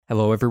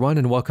Hello, everyone,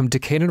 and welcome to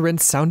Kane and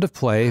Rent's Sound of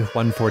Play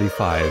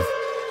 145.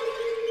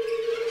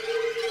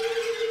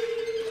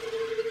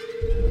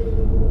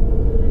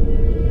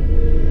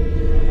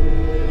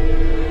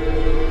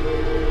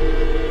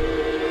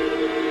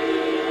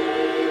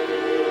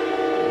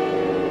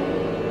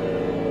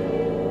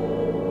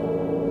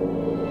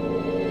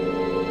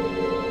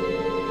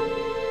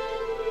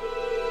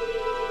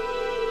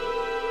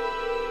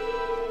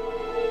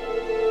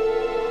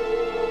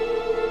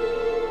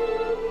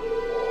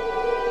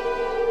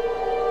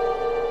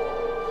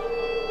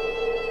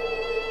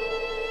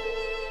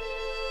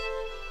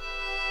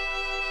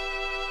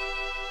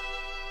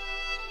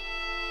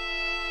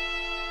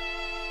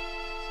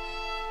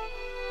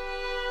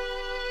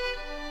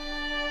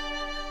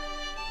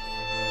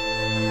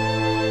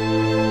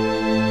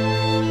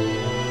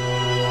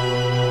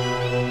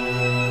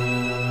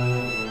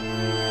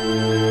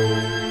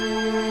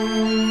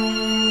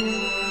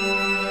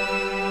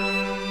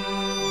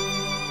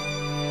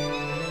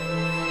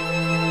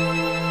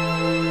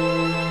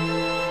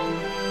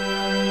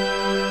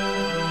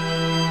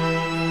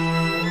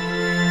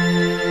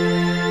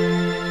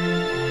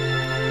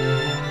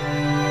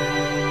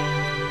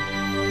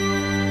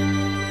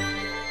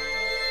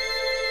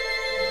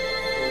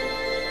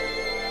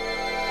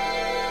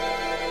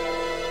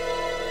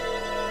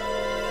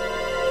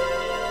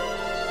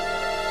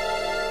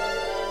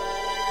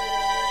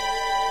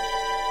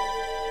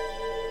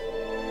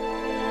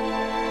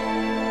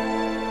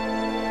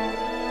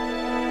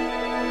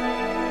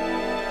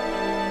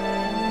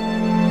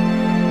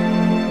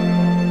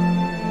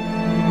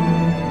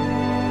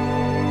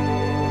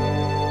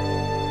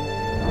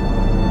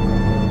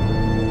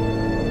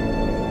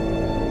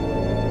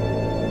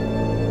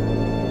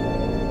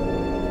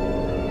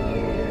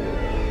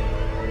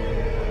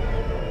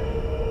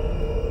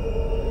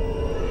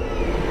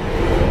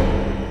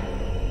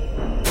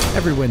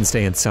 Every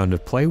Wednesday in Sound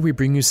of Play, we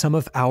bring you some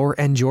of our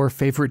and your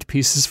favorite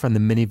pieces from the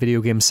many video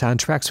game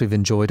soundtracks we've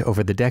enjoyed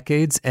over the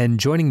decades. And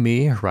joining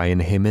me, Ryan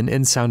Heyman,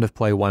 in Sound of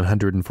Play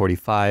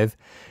 145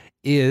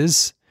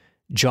 is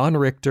John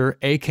Richter,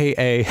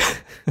 a.k.a.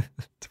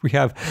 we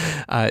have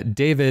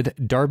David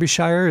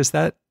Derbyshire. Is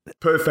that?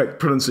 Perfect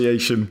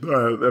pronunciation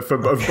of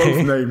both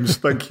names.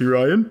 Thank you,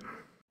 Ryan.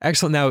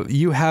 Excellent. Now,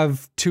 you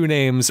have two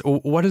names.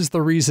 What is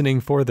the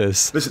reasoning for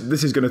this?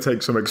 This is going to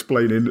take some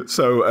explaining.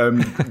 So,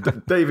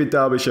 David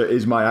Derbyshire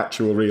is my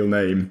actual real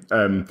name.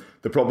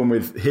 The problem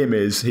with him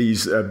is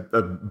he's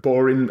a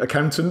boring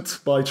accountant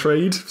by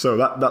trade. So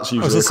that's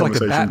usually a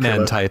conversation. Like a Batman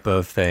killer type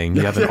of thing.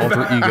 You have an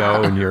alter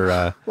ego and you're...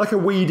 like a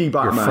weedy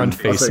Batman. You're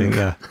front-facing,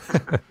 yeah.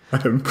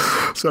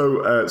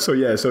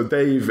 So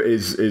Dave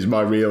is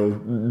my real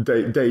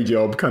day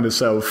job kind of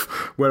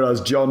self,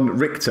 whereas John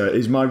Richter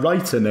is my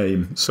writer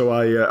name. So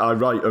I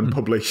write and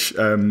publish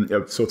a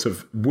sort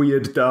of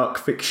weird dark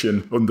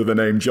fiction under the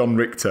name John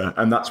Richter,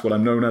 and that's what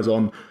I'm known as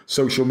on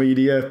social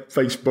media,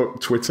 Facebook,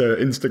 Twitter,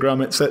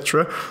 Instagram, etc.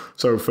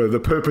 So for the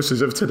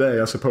purposes of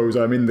today, I suppose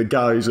I'm in the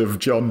guise of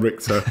John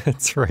Richter.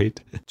 That's right.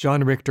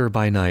 John Richter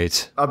by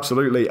night.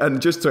 Absolutely. And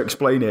just to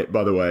explain it,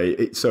 by the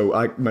way,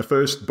 my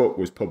first book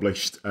was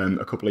published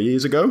a couple of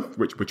years ago,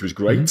 which was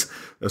great.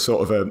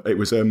 Mm-hmm. It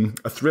was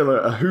a thriller,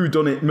 a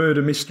whodunit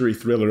murder mystery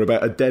thriller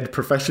about a dead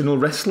professional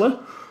wrestler,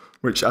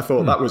 which I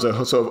thought that was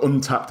a sort of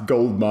untapped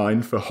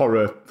goldmine for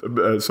horror,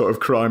 sort of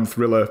crime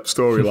thriller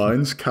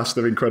storylines, cast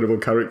of incredible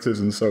characters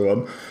and so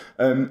on.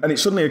 And it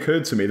suddenly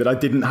occurred to me that I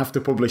didn't have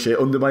to publish it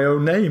under my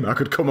own name. I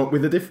could come up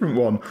with a different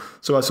one.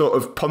 So I sort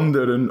of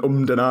pondered and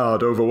ummed and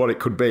ahed over what it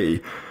could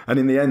be. And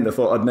in the end, I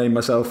thought I'd name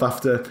myself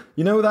after,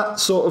 that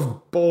sort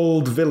of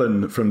bald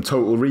villain from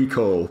Total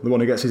Recall, the one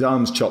who gets his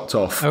arms chopped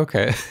off.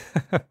 Okay.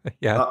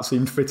 Yeah. That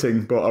seemed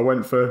fitting, but I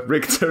went for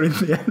Richter in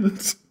the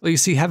end. Well, you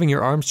see, having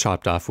your arms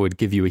chopped off would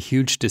give you a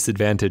huge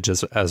disadvantage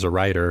as a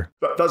writer.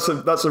 That's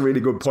a really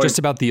good point. It's just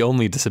about the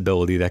only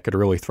disability that could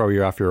really throw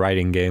you off your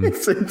writing game. In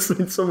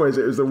some ways,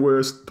 it was the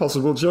worst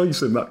possible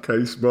choice in that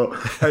case, but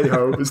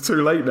hey-ho, it's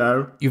too late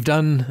now. You've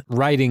done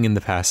writing in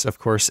the past, of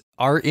course.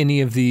 Are any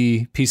of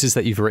the pieces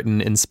that you've written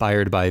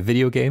inspired by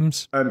video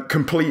games?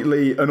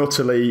 Completely and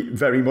utterly,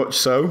 very much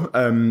so.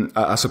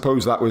 I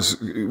suppose that was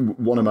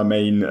one of my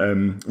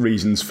main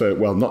reasons for,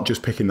 well, not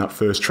just picking that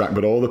first track,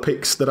 but all the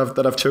picks that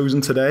I've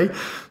chosen today.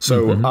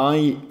 So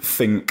I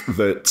think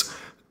that...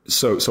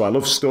 So I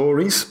love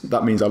stories.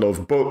 That means I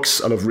love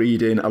books, I love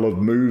reading, I love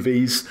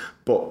movies.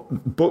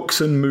 But books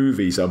and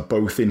movies are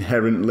both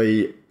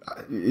inherently,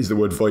 is the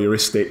word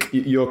voyeuristic?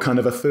 You're kind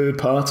of a third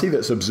party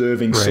that's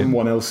observing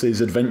someone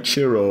else's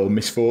adventure or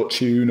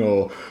misfortune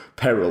or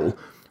peril.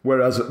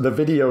 Whereas the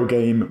video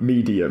game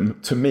medium,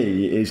 to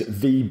me, is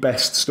the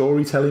best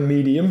storytelling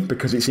medium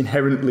because it's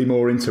inherently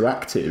more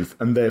interactive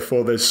and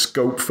therefore there's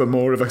scope for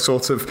more of a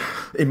sort of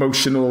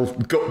emotional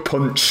gut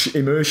punch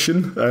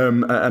immersion.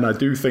 And I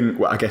do think,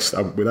 well, I guess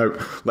without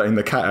letting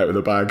the cat out of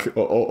the bag,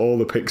 all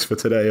the picks for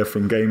today are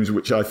from games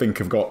which I think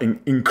have got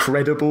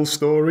incredible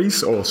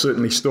stories or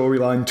certainly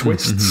storyline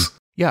twists. Mm-hmm.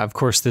 Yeah, of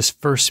course, this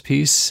first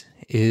piece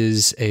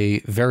is a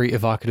very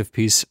evocative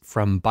piece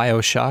from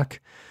BioShock.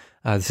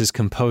 This is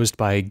composed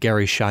by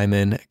Gary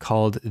Scheiman,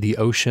 called The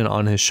Ocean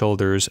on His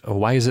Shoulders.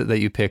 Why is it that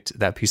you picked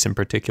that piece in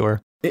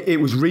particular?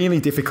 It was really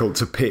difficult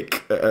to pick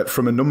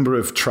from a number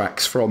of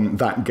tracks from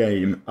that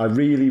game. I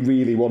really,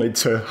 really wanted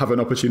to have an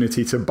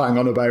opportunity to bang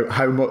on about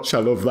how much I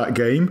love that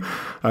game.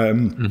 I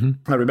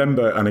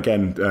remember, and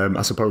again,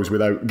 I suppose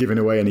without giving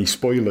away any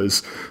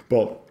spoilers,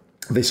 but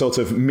the sort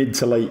of mid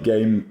to late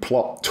game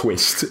plot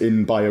twist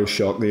in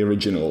BioShock, the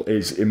original,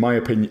 is, in my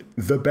opinion,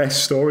 the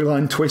best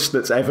storyline twist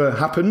that's ever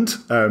happened.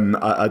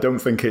 I don't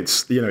think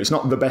it's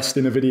not the best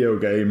in a video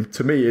game.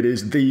 To me, it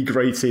is the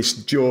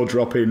greatest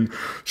jaw-dropping,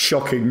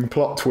 shocking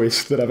plot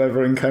twist that I've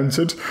ever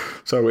encountered.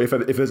 So if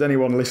there's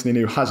anyone listening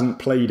who hasn't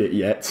played it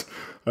yet,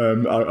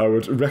 I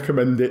would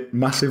recommend it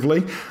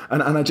massively.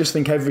 And I just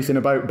think everything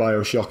about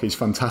BioShock is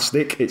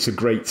fantastic. It's a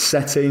great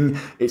setting.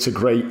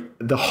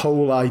 The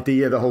whole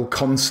idea, the whole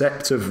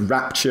concept of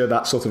Rapture,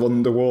 that sort of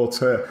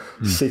underwater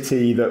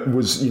city that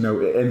was,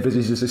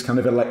 envisages this kind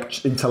of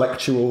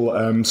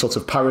intellectual sort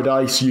of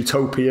paradise,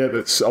 utopia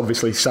that's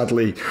obviously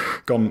sadly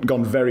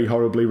gone very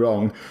horribly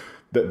wrong.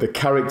 The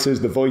characters,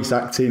 the voice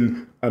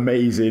acting,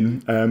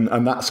 amazing,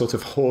 and that sort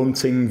of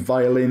haunting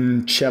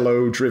violin,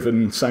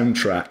 cello-driven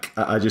soundtrack.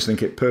 I just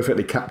think it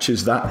perfectly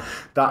captures that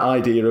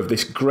idea of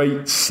this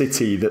great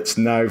city that's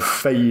now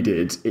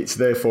faded. It's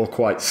therefore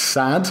quite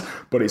sad,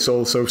 but it's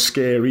also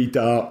scary,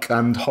 dark,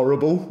 and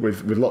horrible,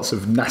 with lots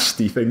of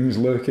nasty things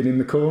lurking in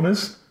the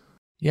corners.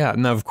 Yeah,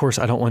 now, of course,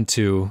 I don't want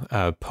to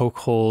poke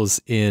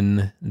holes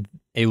in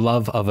a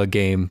love of a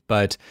game,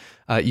 but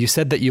you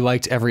said that you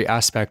liked every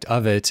aspect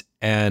of it,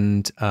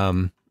 and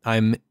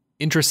I'm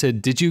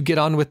interested, did you get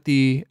on with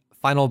the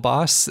final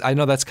boss? I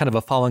know that's kind of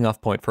a falling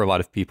off point for a lot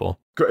of people.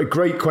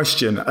 Great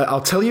question. I'll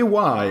tell you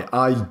why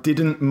I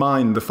didn't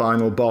mind the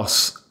final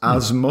boss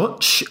as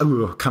much.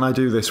 Ooh, can I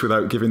do this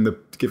without doing a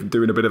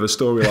bit of a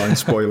storyline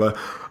spoiler?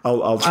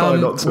 I'll try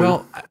not to.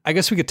 Well, I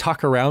guess we could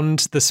talk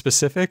around the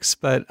specifics,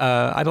 but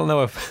I don't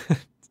know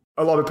if...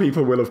 A lot of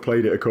people will have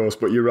played it, of course,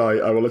 but you're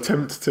right. I will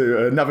attempt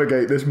to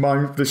navigate this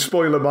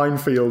spoiler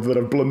minefield that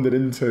I've blundered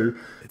into.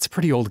 It's a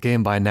pretty old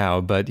game by now,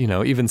 but,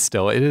 even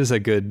still, it is a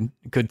good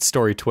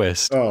story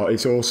twist. Oh,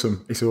 it's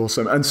awesome. It's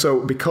awesome. And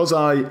so because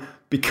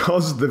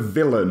the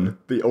villain,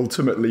 the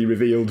ultimately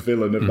revealed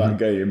villain of that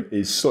game,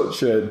 is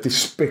such a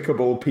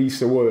despicable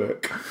piece of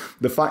work,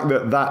 the fact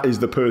that is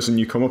the person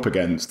you come up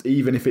against,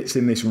 even if it's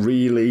in this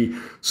really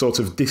sort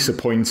of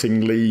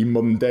disappointingly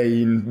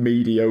mundane,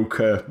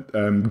 mediocre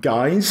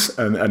guise,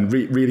 and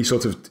really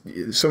sort of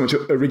so much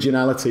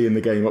originality in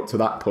the game up to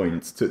that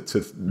point,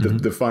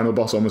 the final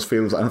boss almost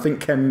feels like, and I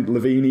think Ken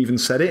Levine even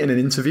said it in an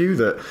interview,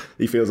 that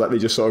he feels like they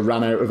just sort of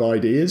ran out of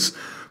ideas.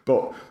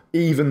 But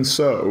even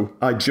so,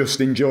 I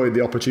just enjoyed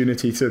the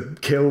opportunity to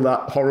kill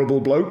that horrible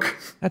bloke.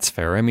 That's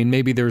fair. I mean,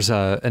 maybe there's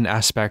an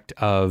aspect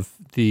of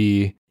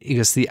the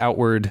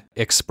outward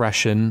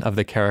expression of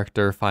the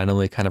character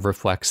finally kind of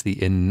reflects the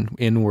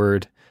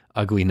inward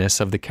ugliness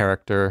of the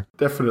character.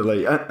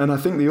 Definitely. And I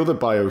think the other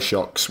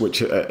BioShocks, which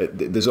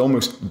there's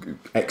almost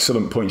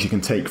excellent points you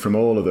can take from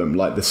all of them.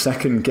 Like the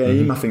second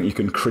game, I think you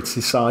can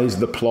criticize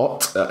the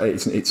plot.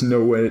 It's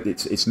nowhere,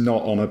 it's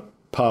not on a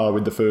par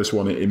with the first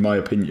one, in my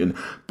opinion,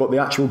 but the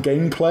actual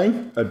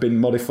gameplay had been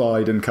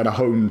modified and kind of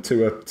honed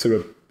to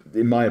a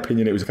in my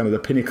opinion, it was kind of the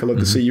pinnacle of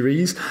the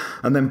series.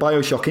 And then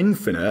BioShock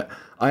Infinite,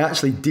 I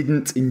actually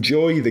didn't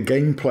enjoy the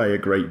gameplay a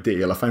great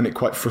deal. I found it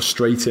quite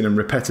frustrating and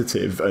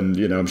repetitive, and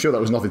I'm sure that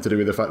was nothing to do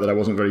with the fact that I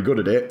wasn't very good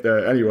at it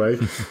anyway.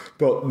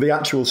 But the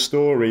actual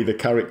story, the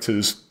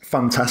characters,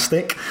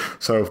 fantastic.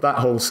 So that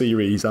whole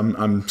series,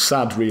 I'm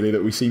sad really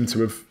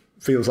that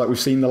feels like we've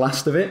seen the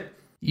last of it.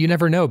 You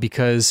never know,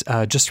 because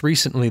just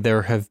recently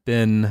there have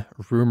been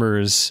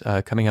rumors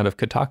coming out of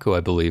Kotaku, I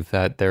believe,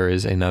 that there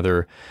is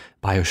another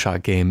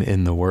BioShock game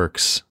in the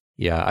works.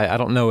 Yeah, I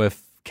don't know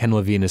if Ken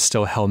Levine is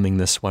still helming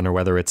this one or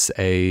whether it's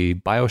a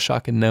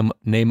BioShock in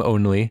name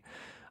only.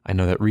 I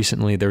know that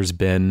recently there's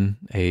been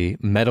a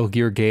Metal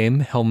Gear game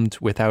helmed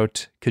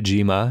without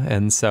Kojima,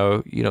 and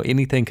so,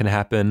 anything can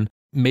happen.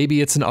 Maybe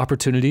it's an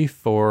opportunity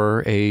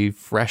for a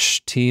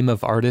fresh team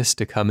of artists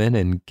to come in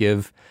and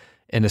give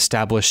an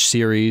established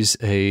series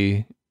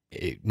a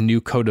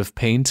new coat of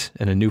paint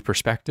and a new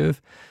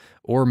perspective,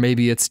 or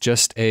maybe it's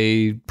just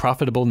a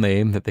profitable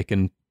name that they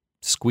can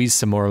squeeze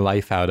some more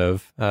life out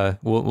of.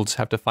 We'll just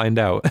have to find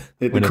out.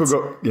 It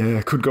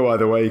could go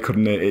either way,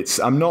 couldn't it?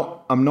 I'm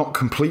not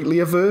completely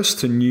averse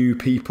to new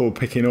people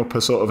picking up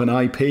a sort of an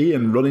IP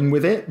and running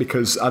with it,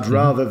 because I'd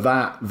rather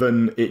that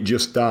than it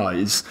just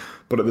dies.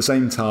 But at the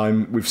same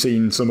time, we've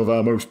seen some of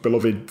our most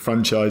beloved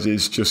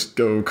franchises just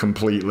go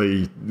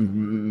completely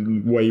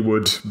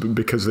wayward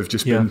because they've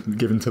just been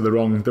given to the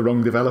wrong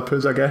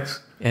developers, I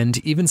guess. And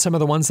even some of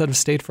the ones that have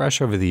stayed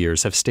fresh over the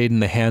years have stayed in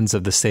the hands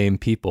of the same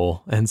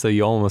people. And so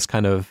you almost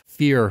kind of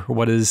fear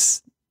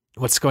what's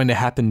going to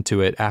happen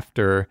to it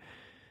after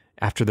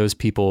those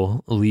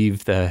people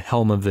leave the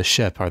helm of the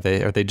ship. Are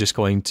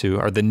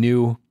the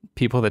new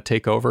people that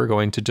take over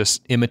going to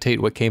just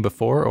imitate what came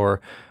before,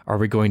 or are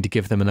we going to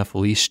give them enough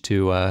leash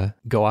to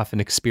go off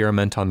and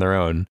experiment on their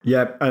own?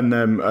 Yeah, and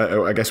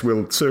I guess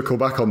we'll circle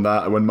back on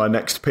that when my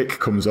next pick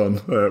comes on,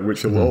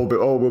 which will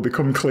all will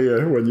become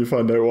clear when you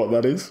find out what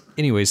that is.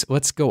 Anyways,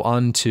 let's go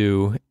on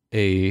to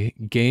a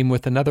game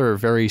with another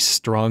very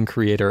strong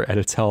creator at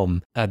its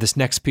helm. This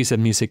next piece of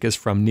music is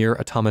from Nier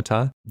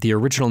Automata. The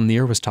original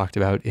Nier was talked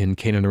about in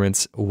Kanan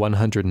Rint's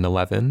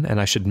 111, and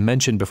I should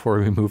mention before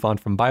we move on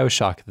from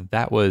Bioshock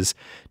that was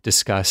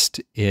discussed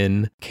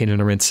in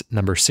Kanan Rint's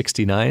number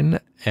 69,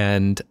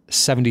 and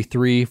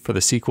 73 for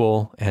the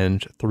sequel,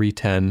 and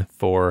 310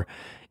 for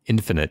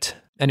Infinite.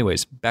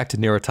 Anyways, back to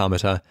Nier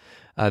Automata.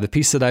 The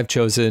piece that I've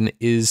chosen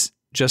is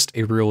just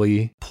a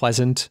really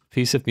pleasant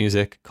piece of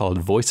music called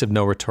Voice of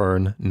No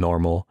Return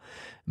Normal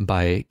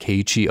by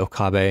Keiichi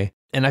Okabe.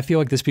 And I feel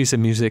like this piece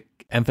of music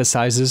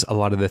emphasizes a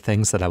lot of the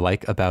things that I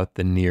like about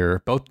both Nier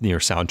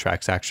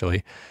soundtracks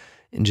actually,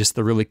 and just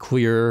the really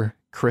clear,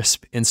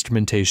 crisp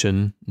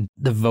instrumentation,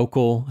 the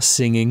vocal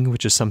singing,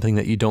 which is something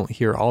that you don't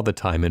hear all the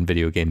time in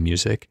video game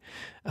music.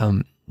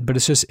 But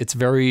it's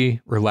very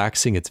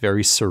relaxing. It's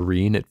very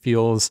serene. It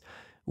feels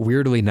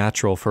weirdly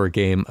natural for a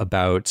game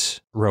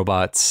about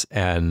robots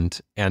and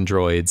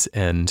androids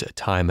and a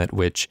time at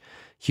which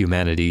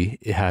humanity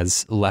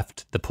has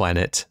left the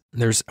planet.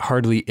 There's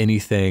hardly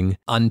anything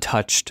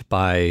untouched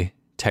by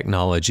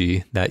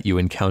technology that you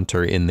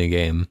encounter in the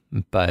game,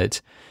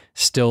 but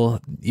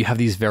still you have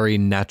these very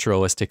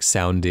naturalistic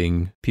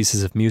sounding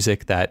pieces of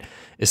music that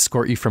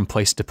escort you from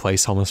place to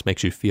place, almost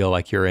makes you feel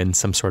like you're in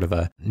some sort of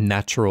a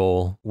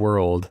natural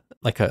world,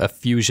 like a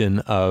fusion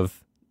of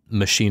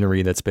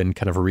machinery that's been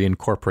kind of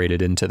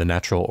reincorporated into the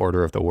natural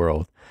order of the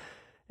world.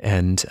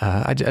 And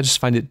I just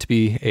find it to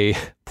be a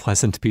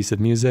pleasant piece of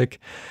music.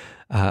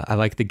 I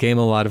like the game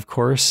a lot, of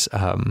course.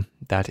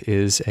 That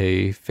is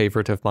a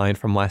favorite of mine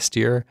from last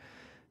year.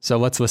 So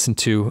let's listen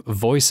to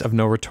Voice of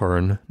No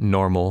Return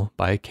Normal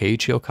by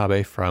Keiichi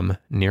Okabe from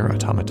Nier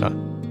Automata.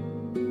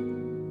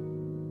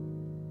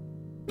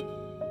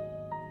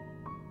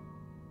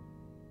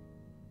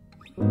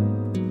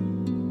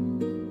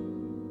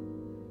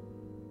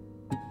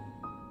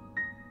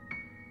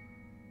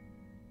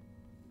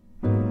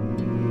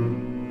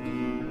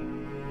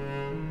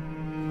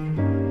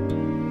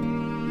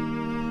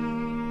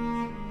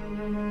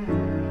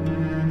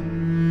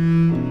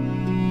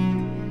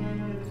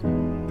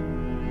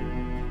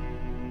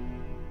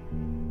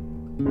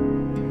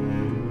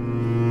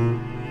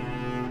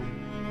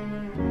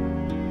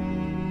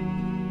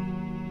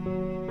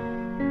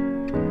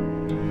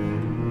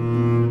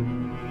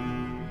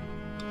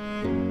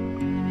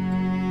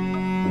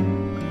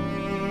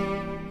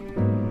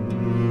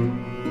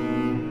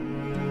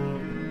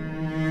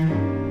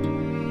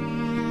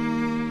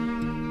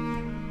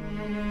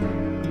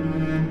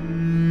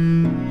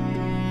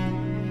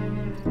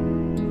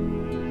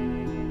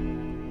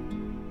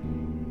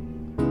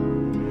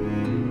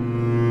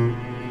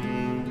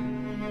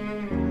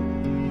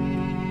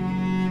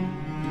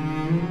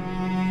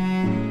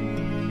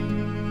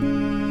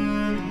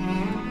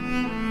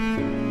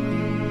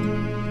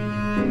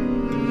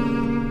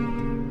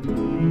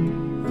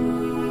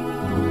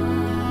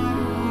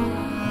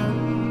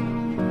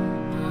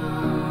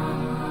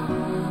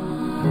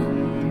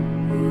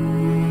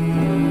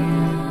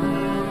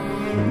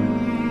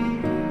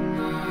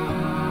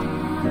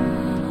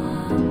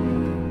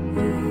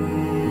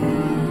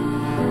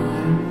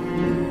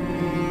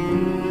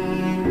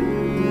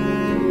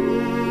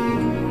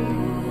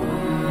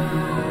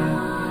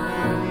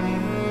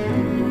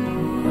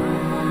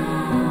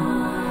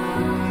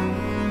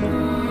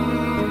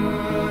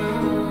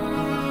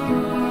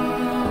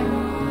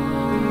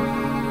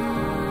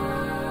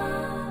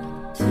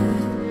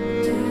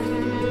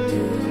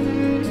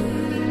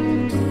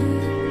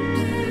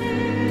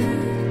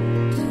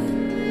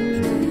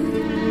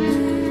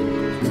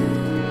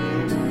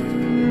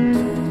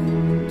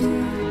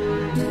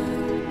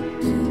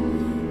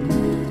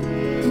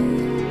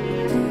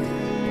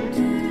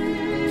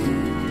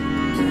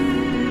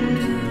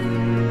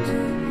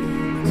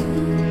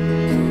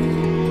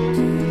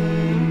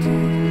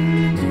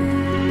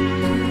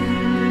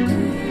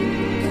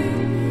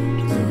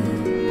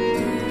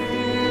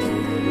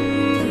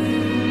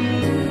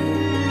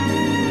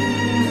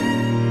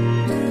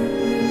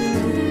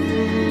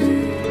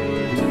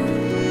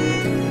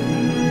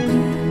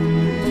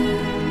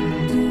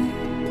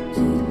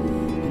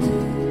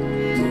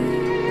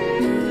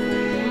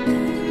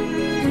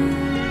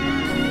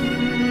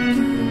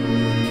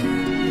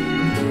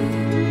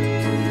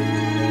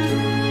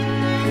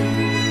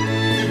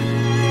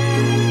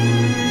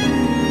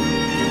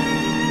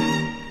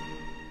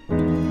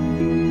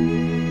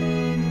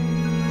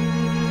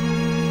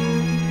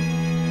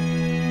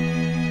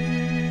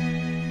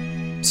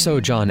 So,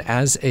 John,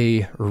 as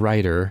a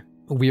writer,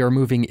 we are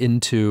moving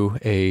into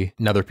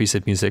another piece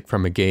of music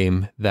from a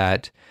game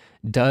that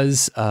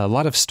does a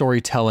lot of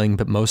storytelling,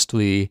 but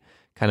mostly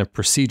kind of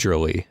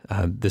procedurally.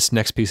 This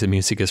next piece of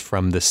music is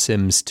from The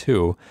Sims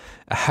 2.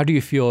 How do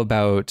you feel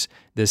about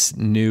this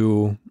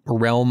new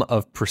realm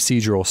of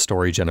procedural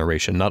story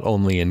generation, not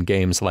only in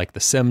games like The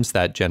Sims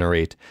that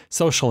generate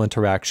social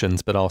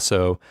interactions, but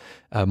also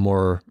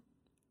more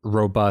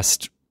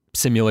robust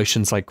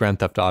simulations like Grand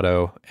Theft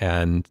Auto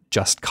and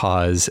Just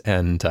Cause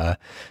and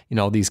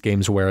all these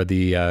games where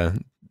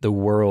the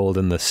world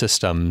and the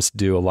systems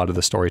do a lot of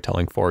the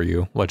storytelling for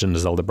you? Legend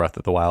of Zelda Breath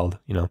of the Wild,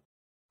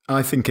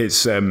 I think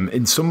it's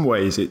in some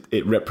ways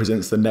it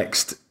represents the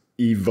next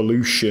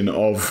evolution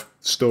of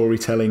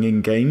storytelling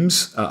in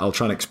games. I'll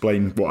try and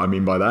explain what I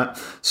mean by that.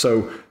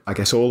 So I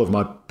guess all of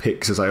my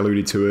picks, as I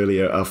alluded to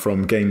earlier, are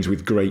from games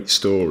with great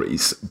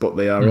stories, but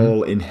they are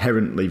all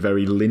inherently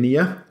very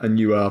linear, and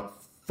you are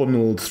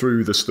funneled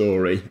through the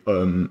story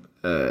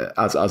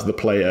as the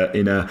player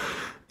in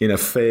a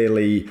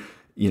fairly,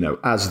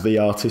 as the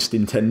artist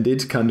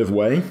intended kind of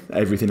way.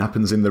 Everything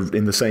happens in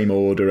the same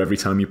order every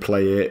time you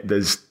play it.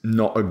 There's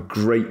not a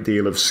great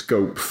deal of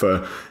scope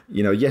for,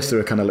 yes, there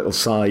are kind of little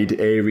side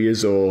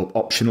areas or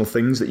optional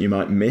things that you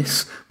might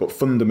miss, but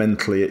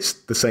fundamentally it's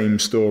the same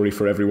story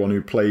for everyone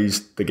who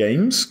plays the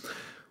games.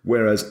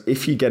 Whereas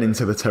if you get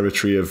into the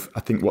territory of,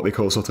 I think, what they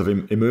call sort of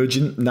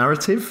emergent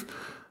narrative,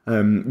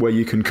 where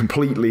you can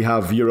completely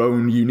have your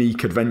own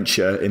unique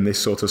adventure in this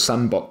sort of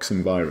sandbox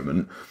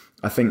environment,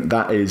 I think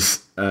that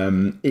is,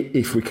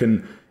 if we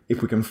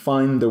can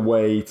find a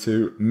way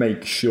to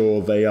make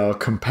sure they are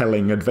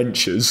compelling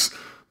adventures,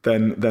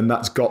 then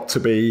that's got to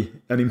be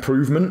an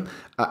improvement.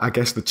 I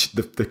guess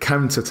the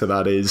counter to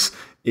that is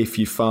if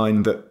you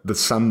find that the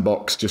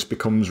sandbox just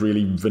becomes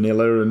really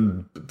vanilla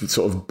and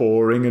sort of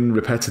boring and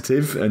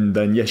repetitive, and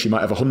then yes, you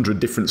might have 100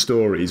 different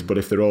stories, but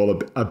if they're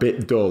all a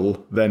bit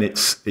dull, then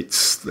it's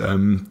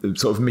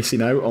sort of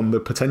missing out on the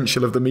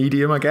potential of the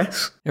medium, I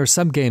guess. There are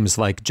some games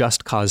like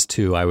Just Cause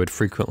 2, I would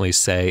frequently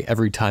say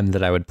every time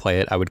that I would play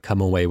it, I would come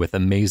away with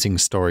amazing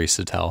stories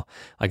to tell.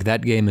 Like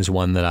that game is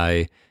one that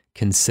I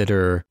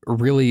consider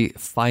really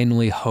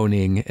finely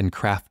honing and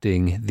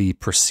crafting the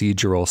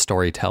procedural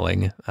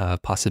storytelling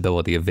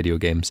possibility of video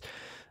games.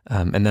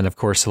 And then, of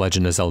course,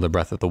 Legend of Zelda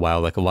Breath of the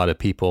Wild, like a lot of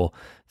people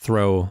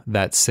throw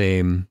that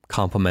same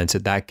compliment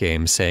at that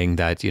game, saying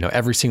that,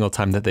 every single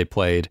time that they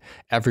played,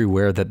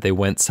 everywhere that they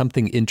went,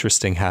 something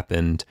interesting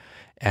happened.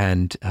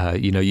 And,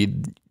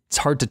 it's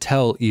hard to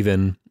tell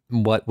even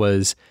what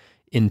was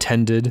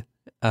intended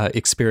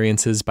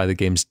experiences by the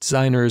game's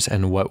designers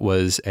and what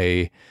was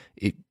it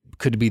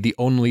could be the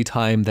only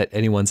time that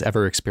anyone's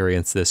ever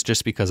experienced this,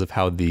 just because of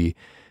how the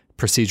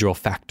procedural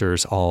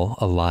factors all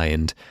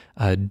aligned.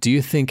 Do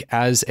you think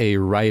as a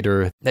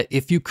writer that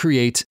if you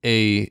create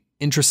a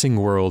interesting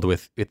world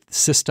with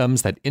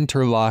systems that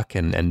interlock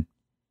and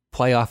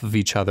play off of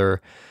each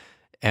other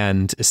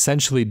and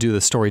essentially do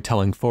the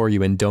storytelling for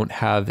you and don't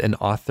have an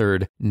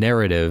authored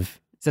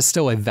narrative, is that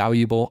still a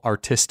valuable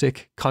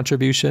artistic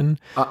contribution?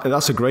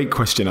 That's a great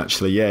question,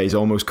 actually. Yeah, he's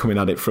almost coming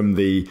at it from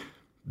the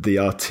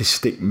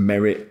artistic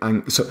merit.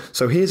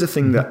 So here's a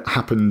thing that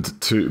happened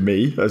to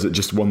me, as it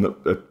just one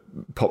that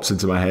pops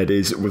into my head,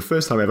 is the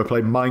first time I ever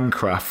played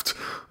Minecraft,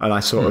 and I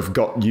sort of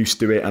got used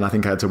to it, and I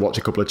think I had to watch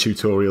a couple of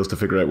tutorials to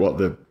figure out what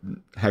the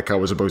heck I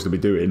was supposed to be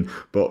doing.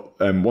 But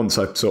once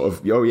I sort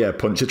of,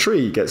 punch a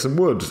tree, get some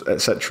wood,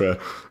 etc.,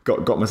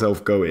 got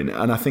myself going,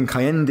 and I think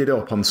I ended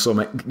up on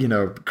some,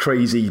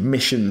 crazy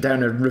mission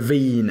down a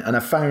ravine, and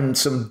I found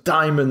some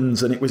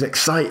diamonds, and it was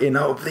exciting.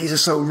 Oh, these are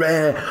so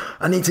rare.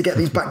 I need to get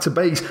these back to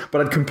base.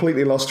 But I'd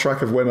completely lost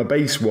track of where my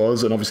base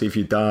was, and obviously if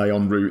you die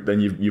en route,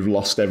 then you've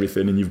lost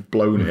everything and you've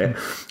blown it.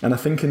 And I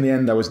think in the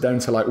end I was down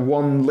to like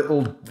one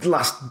little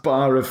last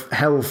bar of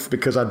health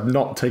because I'd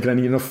not taken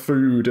enough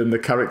food, and the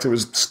character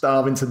was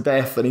starving to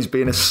death, and he's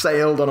being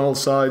assailed on all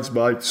sides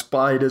by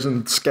spiders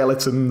and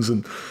skeletons,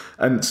 and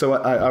so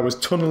I was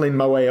tunneling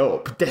my way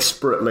up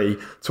desperately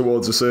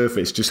towards the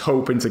surface, just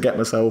hoping to get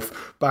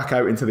myself back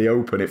out into the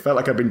open. It felt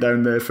like I'd been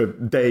down there for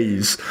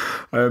days.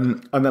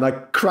 And then I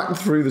cracked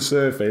through the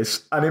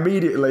surface, and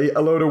immediately a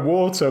load of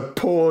water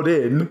poured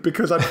in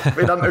because it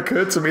hadn't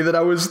occurred to me that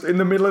I was in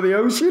the middle of the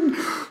ocean.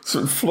 So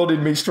it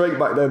flooded me straight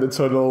back down the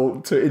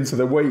tunnel into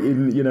the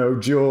waiting,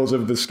 jaws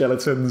of the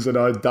skeletons, and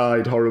I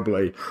died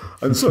horribly.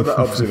 And so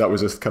that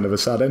was a kind of a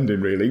sad ending,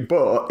 really.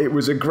 But it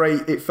was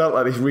it felt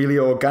like this really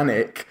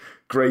organic,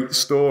 great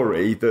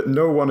story that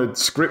no one had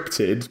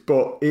scripted,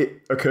 but it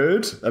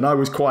occurred, and I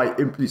was quite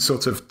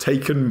sort of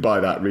taken by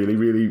that, really,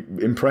 really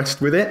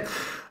impressed with it.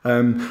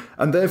 And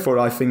therefore,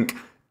 I think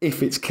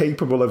if it's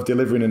capable of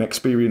delivering an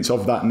experience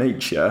of that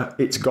nature,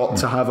 it's got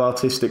to have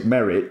artistic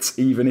merit,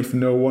 even if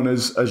no one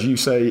has, as you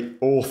say,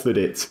 authored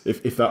it,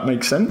 if that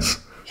makes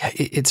sense. Yeah,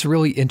 it's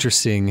really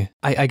interesting.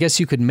 I guess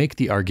you could make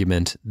the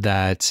argument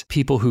that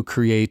people who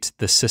create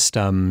the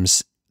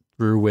systems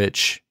through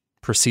which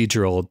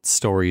procedural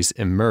stories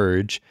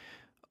emerge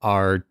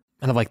are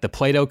kind of like the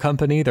Play-Doh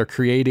company. They're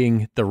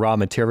creating the raw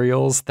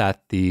materials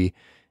that the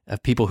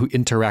people who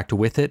interact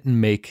with it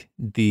and make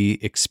the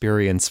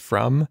experience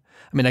from.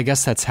 I mean, I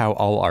guess that's how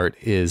all art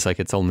is. Like,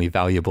 it's only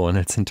valuable in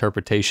its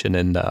interpretation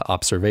and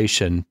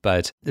observation,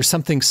 but there's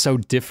something so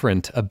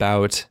different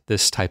about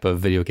this type of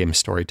video game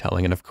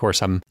storytelling. And of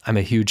course, I'm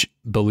a huge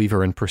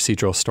believer in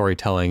procedural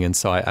storytelling, and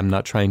so I'm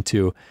not trying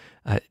to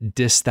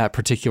diss that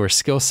particular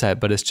skill set,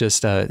 but it's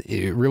just,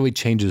 it really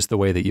changes the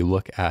way that you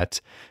look at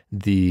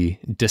the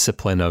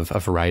discipline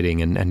of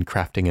writing and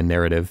crafting a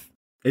narrative.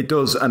 It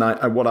does, and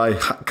what I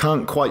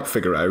can't quite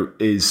figure out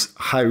is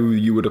how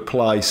you would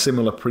apply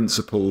similar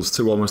principles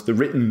to almost the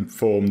written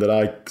form that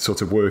I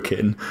sort of work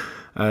in.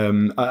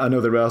 I know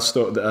there are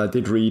stuff that I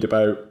did read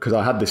about, because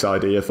I had this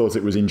idea, thought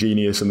it was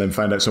ingenious, and then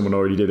found out someone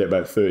already did it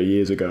about 30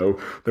 years ago.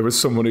 There was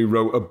someone who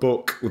wrote a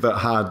book that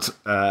had,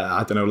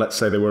 I don't know, let's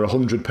say there were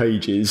 100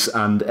 pages,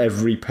 and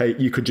every page,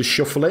 you could just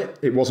shuffle it.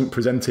 It wasn't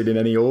presented in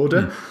any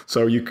order.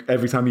 So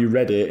every time you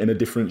read it in a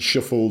different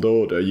shuffled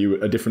order,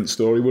 a different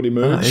story would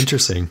emerge.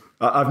 Interesting.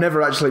 I've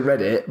never actually read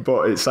it,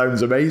 but it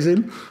sounds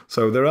amazing.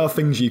 So there are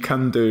things you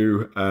can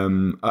do.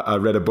 I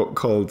read a book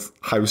called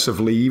House of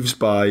Leaves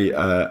by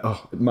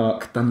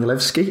Mark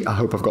Danielewski. I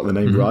hope I've got the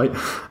name right.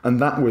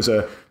 And that was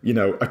a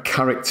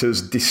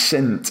character's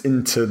descent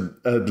into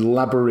a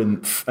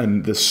labyrinth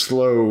and the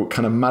slow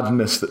kind of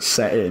madness that's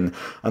set in.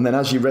 And then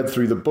as you read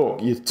through the book,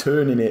 you're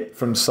turning it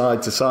from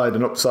side to side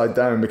and upside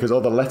down because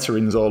all the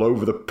lettering's all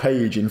over the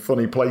page in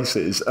funny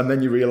places. And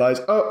then you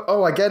realize,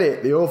 oh, I get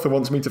it. The author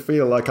wants me to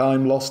feel like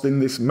I'm lost in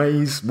this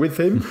maze with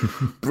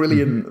him.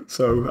 Brilliant.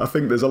 So I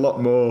think there's a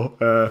lot more,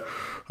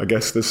 I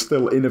guess there's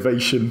still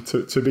innovation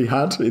to be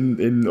had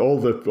in all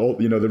the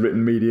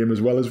written medium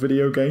as well as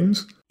video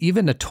games.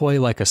 Even a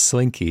toy like a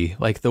Slinky,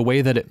 like the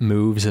way that it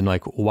moves and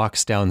like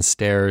walks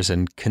downstairs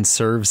and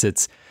conserves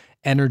its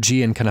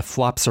energy and kind of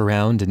flops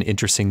around in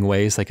interesting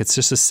ways. Like, it's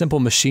just a simple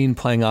machine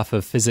playing off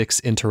of physics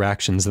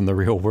interactions in the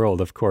real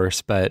world, of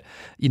course. But,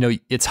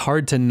 it's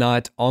hard to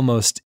not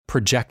almost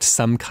project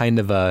some kind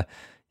of a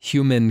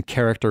human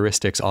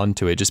characteristics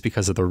onto it just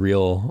because of the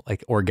real,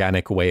 like,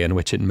 organic way in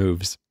which it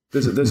moves.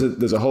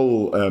 There's a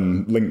whole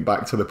link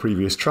back to the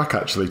previous track,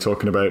 actually,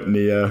 talking about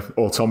Nier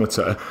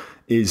Automata.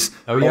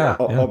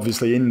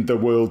 Obviously in the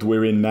world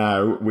we're in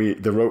now,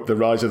 the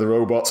rise of the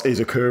robots is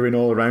occurring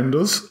all around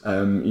us.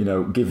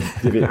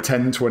 Give it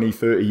 10, 20,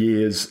 30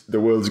 years, the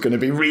world's going to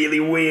be really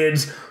weird,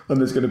 and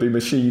there's going to be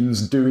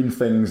machines doing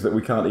things that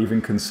we can't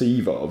even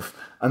conceive of.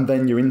 And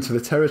then you're into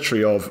the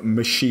territory of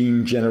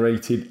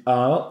machine-generated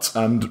art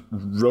and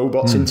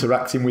robots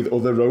interacting with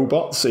other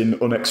robots in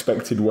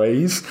unexpected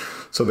ways.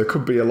 So there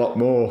could be a lot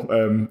more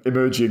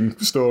emerging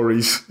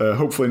stories,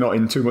 hopefully not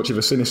in too much of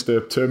a sinister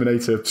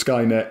Terminator,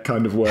 Skynet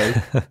kind of way.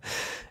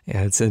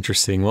 Yeah, it's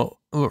interesting. Well,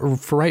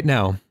 for right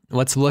now,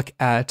 let's look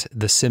at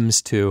The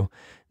Sims 2.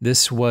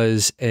 This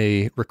was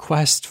a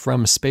request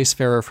from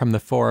Spacefarer from the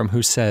forum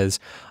who says,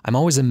 "I'm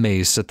always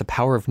amazed at the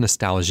power of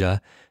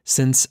nostalgia,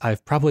 since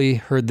I've probably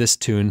heard this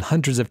tune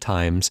hundreds of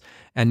times,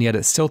 and yet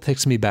it still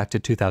takes me back to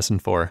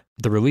 2004,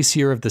 the release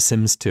year of The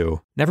Sims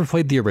 2. Never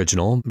played the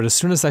original, but as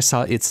soon as I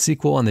saw its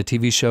sequel on the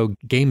TV show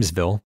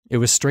Gamesville, it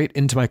was straight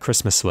into my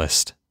Christmas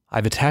list.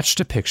 I've attached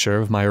a picture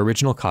of my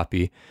original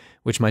copy,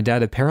 which my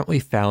dad apparently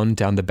found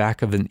down the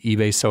back of an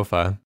eBay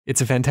sofa.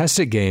 It's a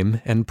fantastic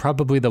game, and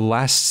probably the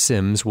last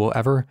Sims we'll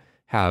ever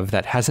have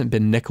that hasn't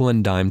been nickel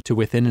and dime to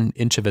within an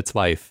inch of its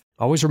life.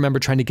 Always remember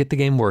trying to get the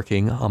game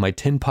working on my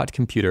tin pot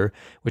computer,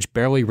 which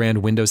barely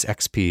ran Windows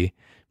XP.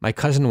 My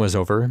cousin was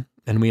over,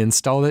 and we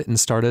installed it and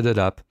started it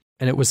up,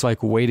 and it was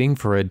like waiting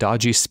for a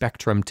dodgy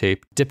Spectrum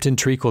tape dipped in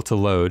treacle to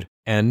load.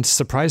 And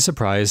surprise,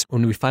 surprise,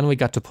 when we finally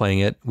got to playing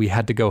it, we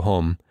had to go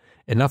home.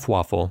 Enough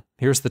waffle.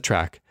 Here's the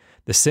track.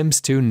 The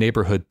Sims 2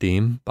 Neighborhood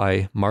Theme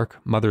by Mark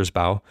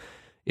Mothersbaugh.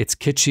 It's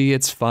kitschy,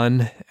 it's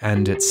fun,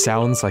 and it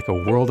sounds like a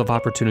world of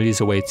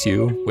opportunities awaits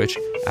you, which,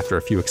 after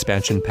a few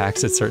expansion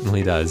packs, it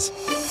certainly does."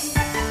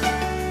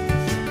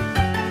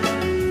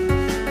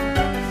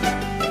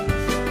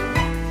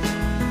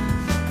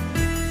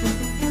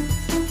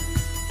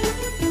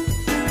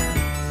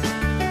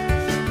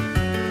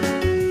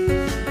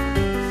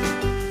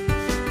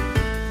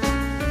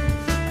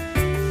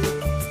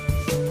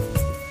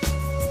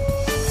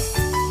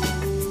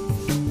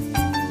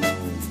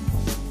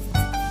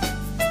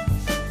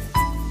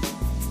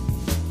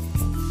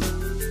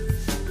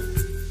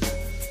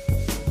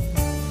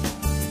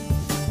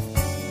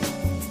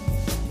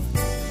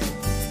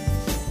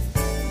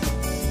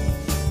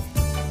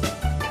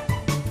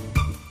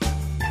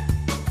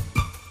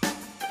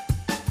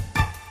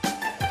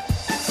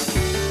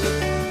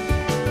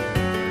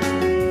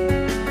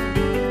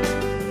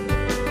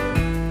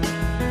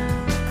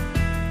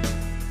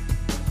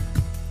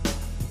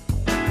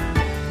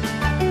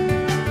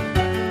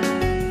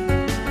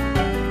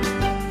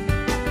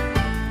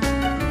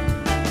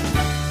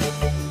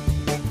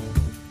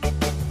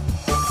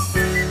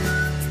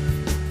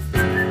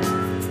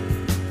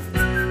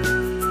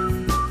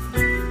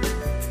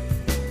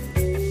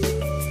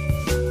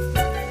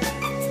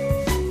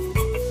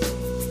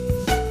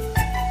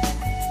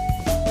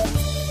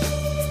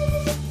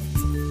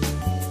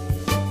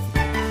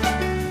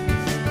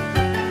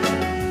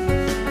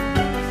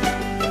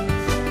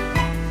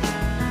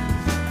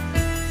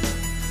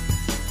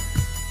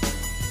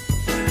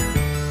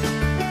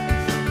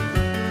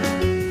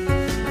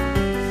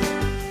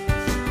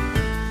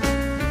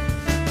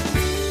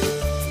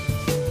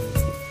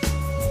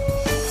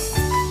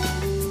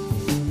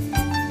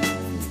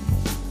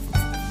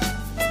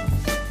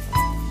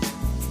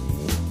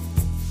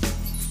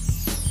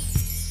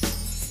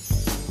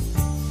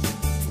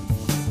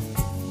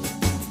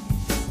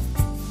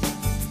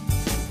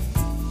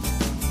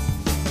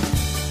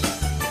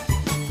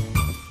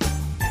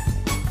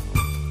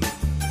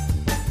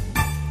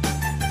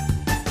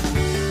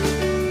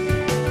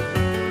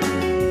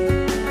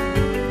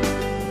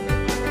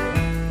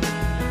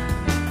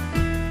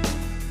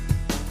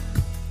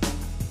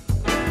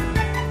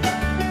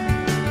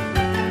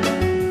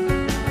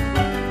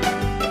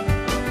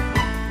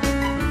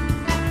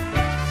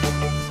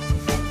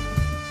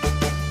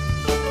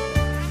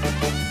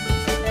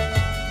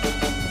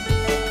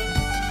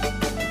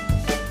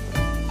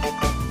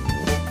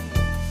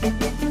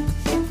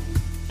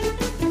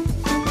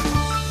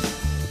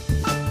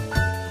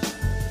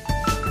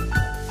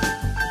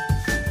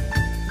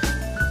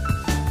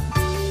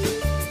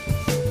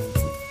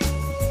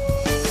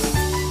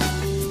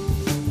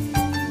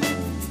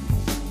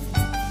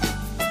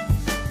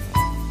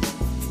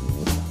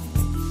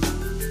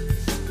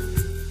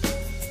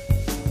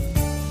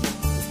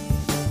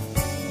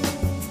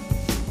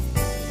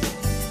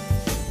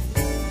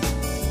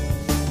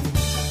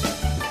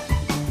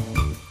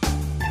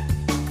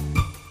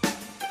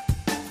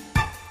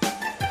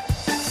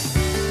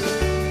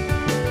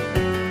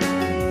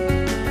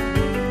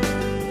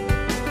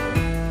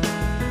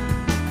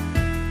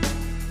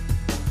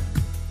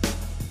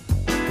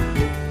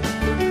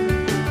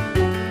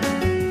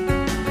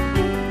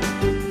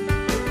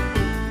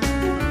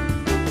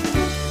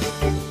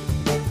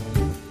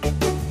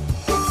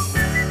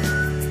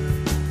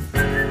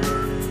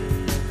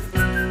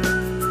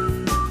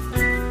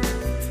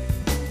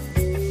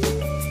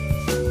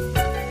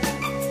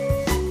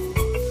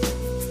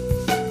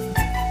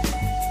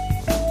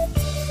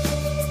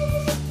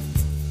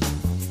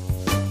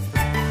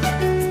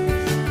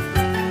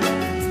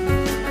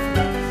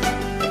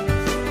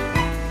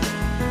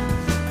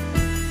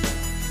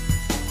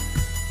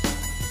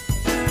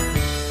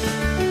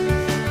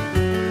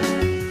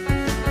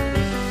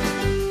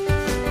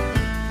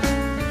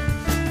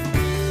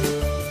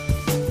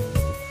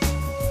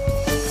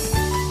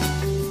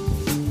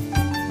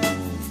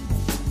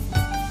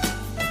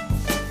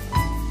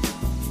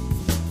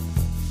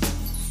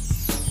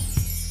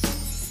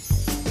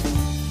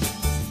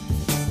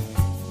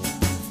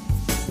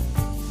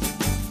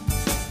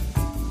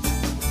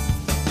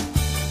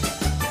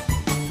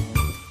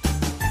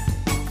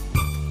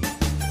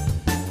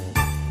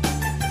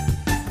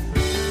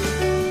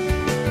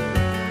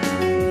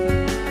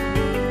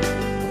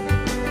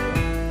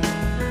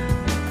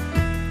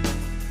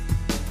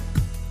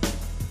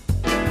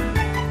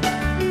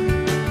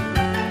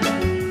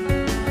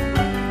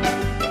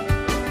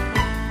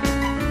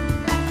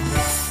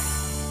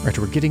 Right,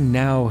 we're getting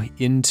now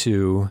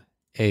into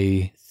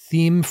a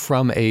theme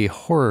from a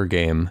horror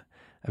game,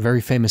 a very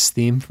famous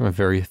theme from a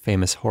very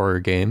famous horror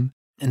game.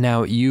 And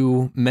now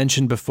you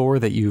mentioned before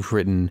that you've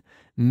written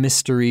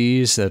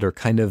mysteries that are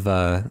kind of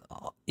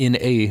in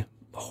a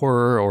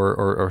horror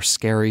or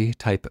scary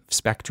type of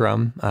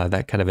spectrum,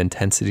 that kind of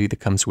intensity that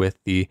comes with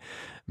the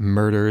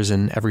murders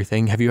and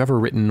everything. Have you ever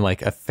written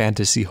like a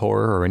fantasy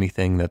horror or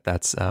anything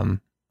that's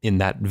in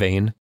that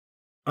vein?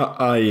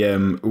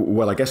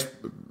 Well, I guess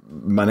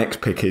my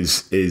next pick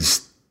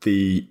is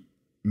the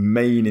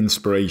main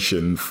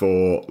inspiration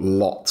for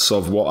lots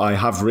of what I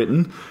have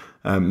written.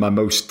 My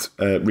most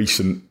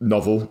recent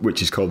novel,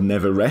 which is called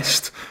Never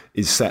Rest,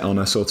 is set on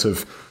a sort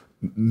of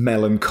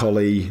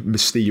melancholy,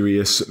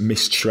 mysterious,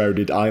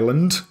 mist-shrouded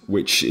island,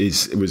 which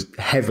was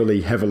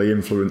heavily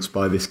influenced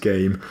by this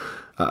game.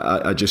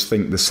 I just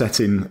think the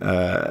setting,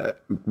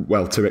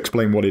 well, to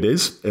explain what it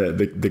is,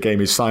 the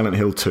game is Silent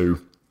Hill 2.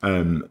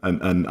 And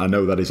I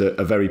know that is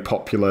a very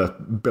popular,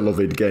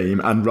 beloved game,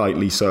 and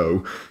rightly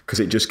so, because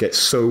it just gets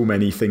so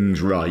many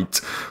things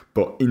right.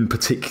 But in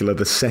particular,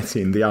 the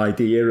setting, the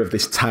idea of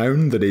this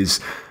town that is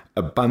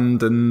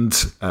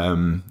abandoned,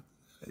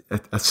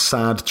 a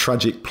sad,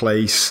 tragic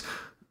place.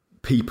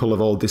 People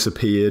have all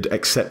disappeared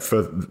except for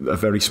a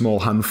very small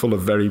handful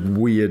of very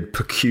weird,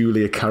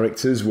 peculiar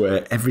characters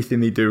where everything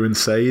they do and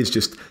say is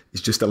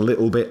just a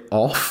little bit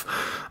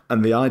off.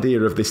 And the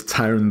idea of this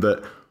town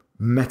that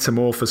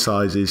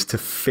metamorphosizes to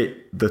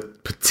fit the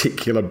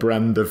particular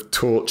brand of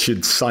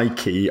tortured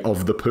psyche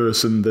of the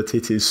person that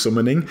it is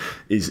summoning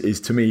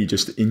is to me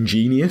just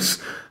ingenious.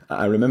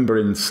 I remember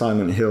in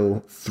Silent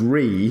Hill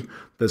 3,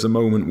 there's a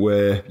moment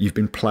where you've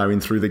been ploughing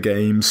through the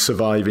game,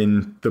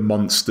 surviving the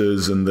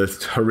monsters and the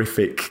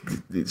horrific,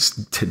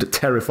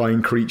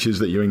 terrifying creatures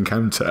that you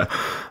encounter.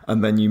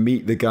 And then you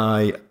meet the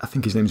guy, I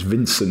think his name's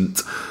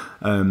Vincent,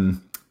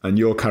 and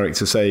your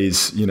character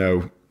says,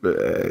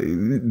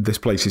 this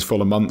place is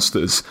full of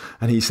monsters.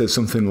 And he says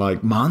something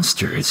like,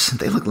 monsters?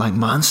 They look like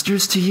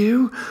monsters to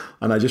you?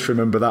 And I just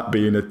remember that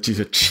being just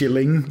a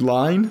chilling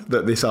line,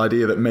 that this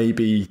idea that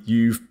maybe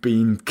you've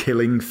been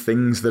killing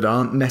things that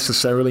aren't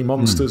necessarily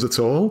monsters at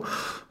all.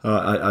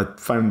 I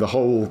found the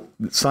whole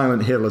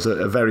Silent Hill as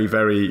a very,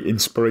 very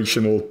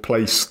inspirational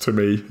place to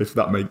me, if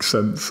that makes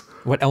sense.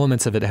 What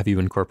elements of it have you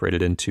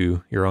incorporated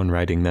into your own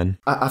writing then?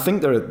 I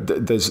think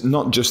there's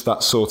not just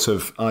that sort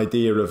of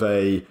idea of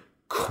a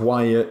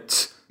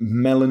quiet,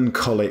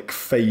 melancholic,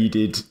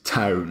 faded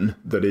town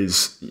that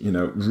is,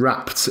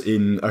 wrapped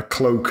in a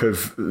cloak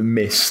of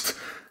mist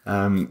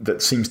that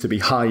seems to be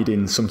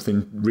hiding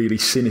something really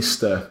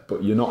sinister,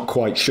 but you're not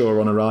quite sure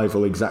on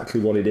arrival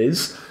exactly what it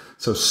is.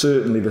 So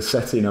certainly the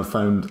setting I've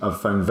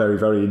found very,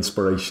 very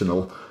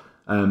inspirational.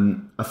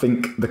 I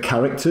think the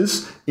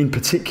characters, in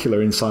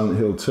particular in Silent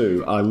Hill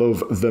 2, I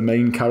love the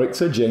main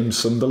character, James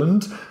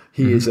Sunderland.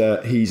 He is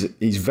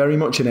he's very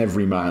much an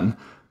everyman,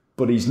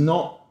 but he's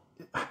not.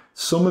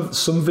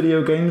 Some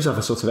video games have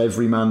a sort of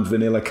everyman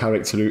vanilla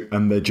character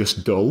and they're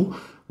just dull,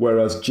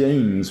 whereas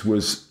James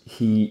was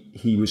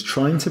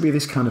trying to be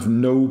this kind of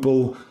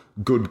noble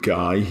good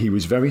guy. He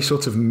was very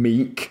sort of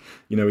meek.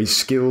 His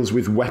skills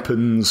with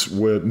weapons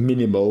were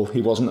minimal.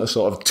 He wasn't a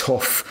sort of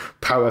tough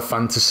power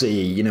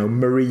fantasy,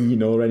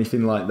 marine or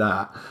anything like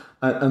that.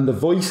 And the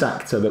voice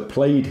actor that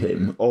played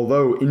him,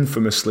 although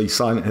infamously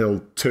Silent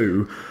Hill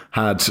 2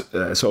 had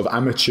sort of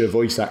amateur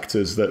voice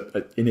actors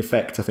that, in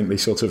effect, I think they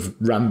sort of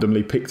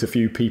randomly picked a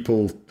few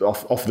people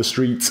off the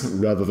street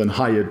rather than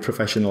hired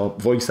professional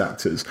voice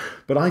actors.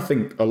 But I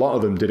think a lot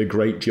of them did a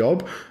great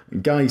job.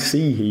 Guy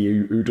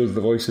Seehey, who does the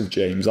voice of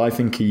James, I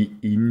think he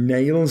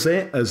nails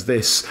it as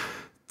this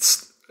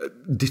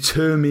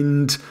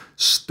determined,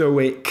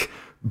 stoic,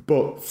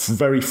 but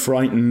very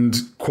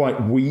frightened,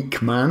 quite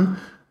weak man.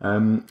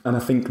 And I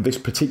think this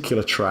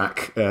particular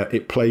track,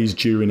 it plays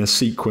during a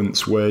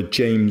sequence where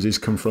James is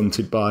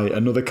confronted by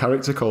another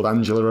character called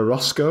Angela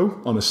Orozco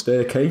on a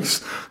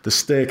staircase. The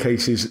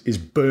staircase is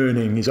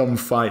burning, is on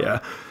fire.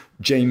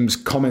 James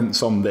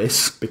comments on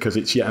this because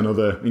it's yet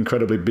another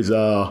incredibly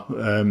bizarre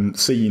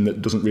scene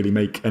that doesn't really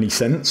make any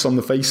sense on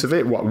the face of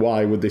it.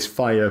 Why would this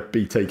fire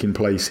be taking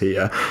place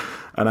here?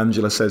 And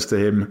Angela says to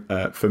him,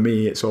 for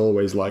me, it's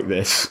always like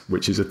this,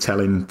 which is a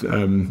telling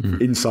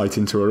insight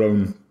into her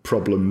own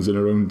problems and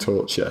her own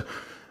torture.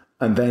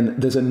 And then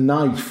there's a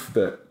knife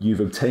that you've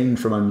obtained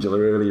from Angela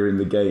earlier in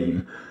the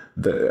game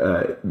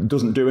that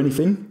doesn't do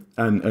anything.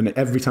 And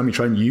every time you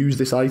try and use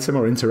this item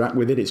or interact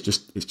with it, it's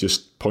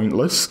just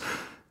pointless.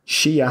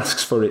 She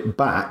asks for it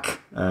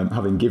back,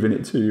 having given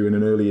it to you in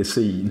an earlier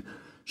scene.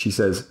 She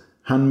says,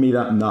 hand me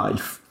that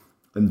knife.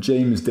 And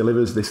James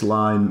delivers this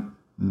line,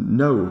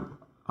 no,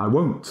 I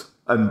won't.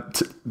 And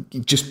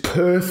just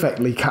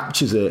perfectly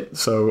captures it.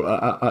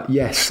 So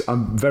yes,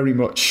 I'm very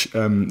much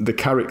the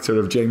character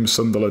of James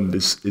Sunderland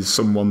is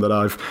someone that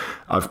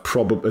has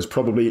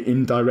probably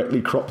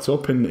indirectly cropped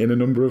up in a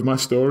number of my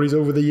stories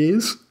over the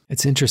years.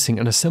 It's interesting.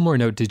 On a similar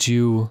note, did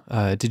you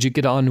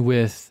get on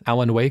with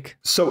Alan Wake?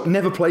 So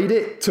never played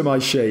it, to my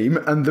shame,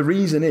 and the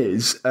reason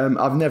is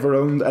I've never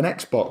owned an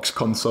Xbox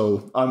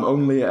console. I've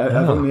only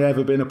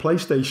ever been a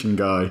PlayStation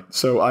guy,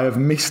 so I have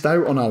missed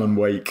out on Alan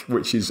Wake,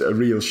 which is a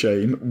real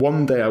shame.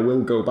 One day I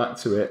will go back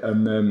to it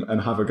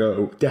and have a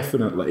go,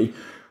 definitely.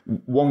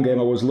 One game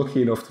I was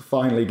lucky enough to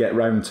finally get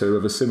round to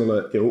of a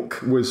similar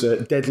ilk was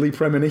Deadly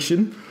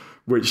Premonition,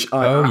 which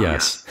I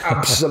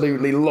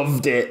absolutely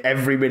loved it,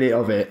 every minute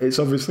of it. It's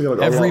obviously like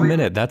every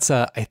minute. That's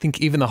I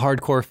think even the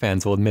hardcore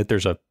fans will admit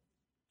there's a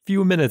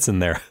few minutes in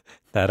there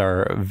that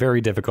are very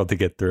difficult to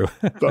get through.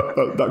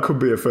 that could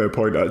be a fair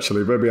point,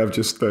 actually. Maybe I've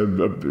just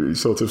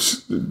sort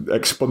of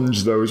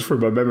expunged those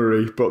from my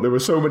memory, but there were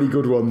so many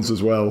good ones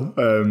as well.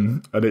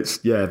 And it's,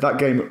 that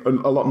game,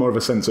 a lot more of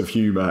a sense of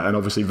humour, and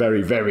obviously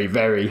very, very,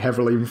 very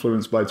heavily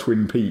influenced by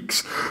Twin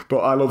Peaks. But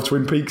I love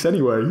Twin Peaks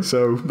anyway,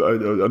 so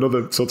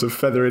another sort of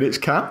feather in its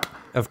cap.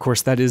 Of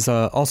course, that is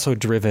also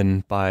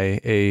driven by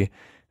a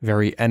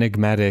very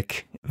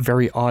enigmatic,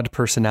 very odd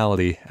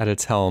personality at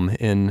its helm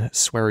in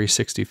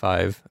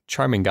Swery65.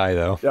 Charming guy,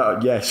 though.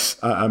 Yes.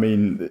 I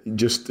mean,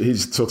 just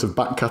his sort of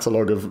back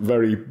catalogue of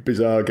very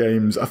bizarre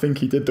games. I think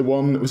he did the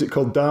one, was it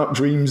called Dark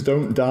Dreams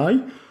Don't Die?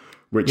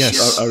 Which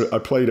I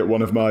played at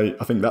one of my,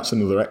 I think that's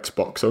another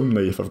Xbox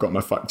only, if I've got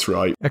my facts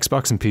right.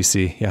 Xbox and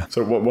PC, yeah.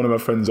 So one of my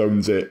friends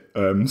owns it.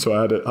 So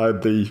I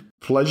had the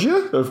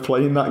pleasure of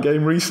playing that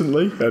game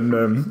recently,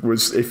 and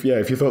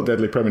if you thought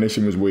Deadly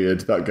Premonition was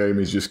weird, that game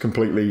is just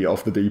completely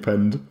off the deep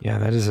end. Yeah,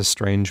 that is a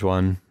strange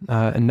one.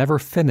 And never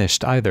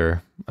finished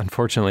either.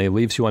 Unfortunately, it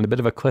leaves you on a bit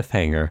of a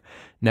cliffhanger,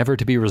 never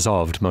to be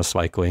resolved, most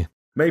likely.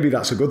 Maybe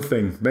that's a good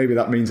thing. Maybe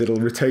that means it'll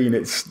retain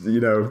its,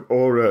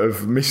 aura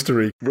of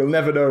mystery. We'll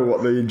never know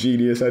what the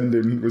ingenious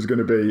ending was going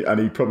to be, and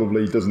he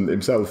probably doesn't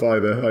himself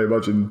either. I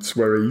imagine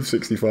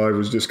Swery65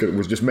 was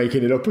just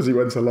making it up as he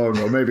went along,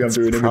 or maybe I'm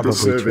doing him a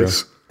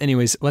disservice. True.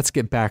 Anyways, let's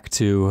get back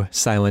to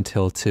Silent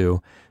Hill 2.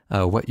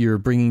 What you're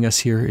bringing us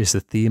here is the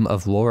theme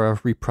of Laura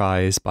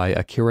Reprise by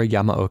Akira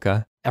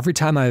Yamaoka. Every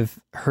time I've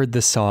heard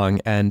this song,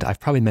 and I've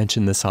probably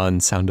mentioned this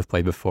on Sound of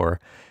Play before,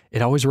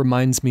 it always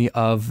reminds me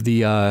of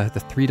the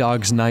Three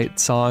Dogs Night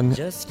song.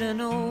 Just an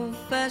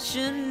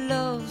old-fashioned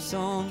love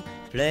song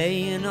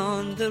playing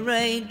on the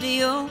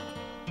radio,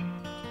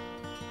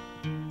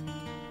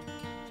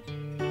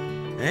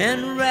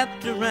 and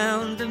wrapped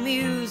around the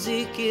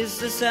music is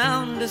the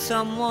sound of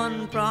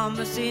someone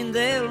promising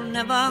they'll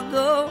never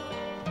go.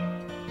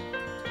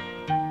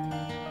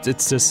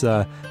 It's just,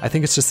 I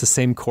think it's just the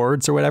same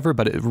chords or whatever,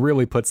 but it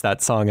really puts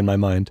that song in my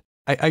mind.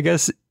 I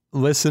guess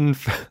listen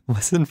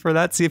for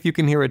that, see if you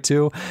can hear it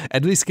too.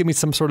 At least give me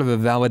some sort of a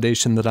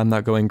validation that I'm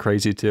not going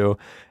crazy too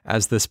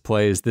as this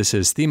plays. This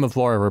is Theme of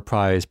Laura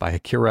Reprise by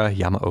Akira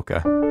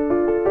Yamaoka.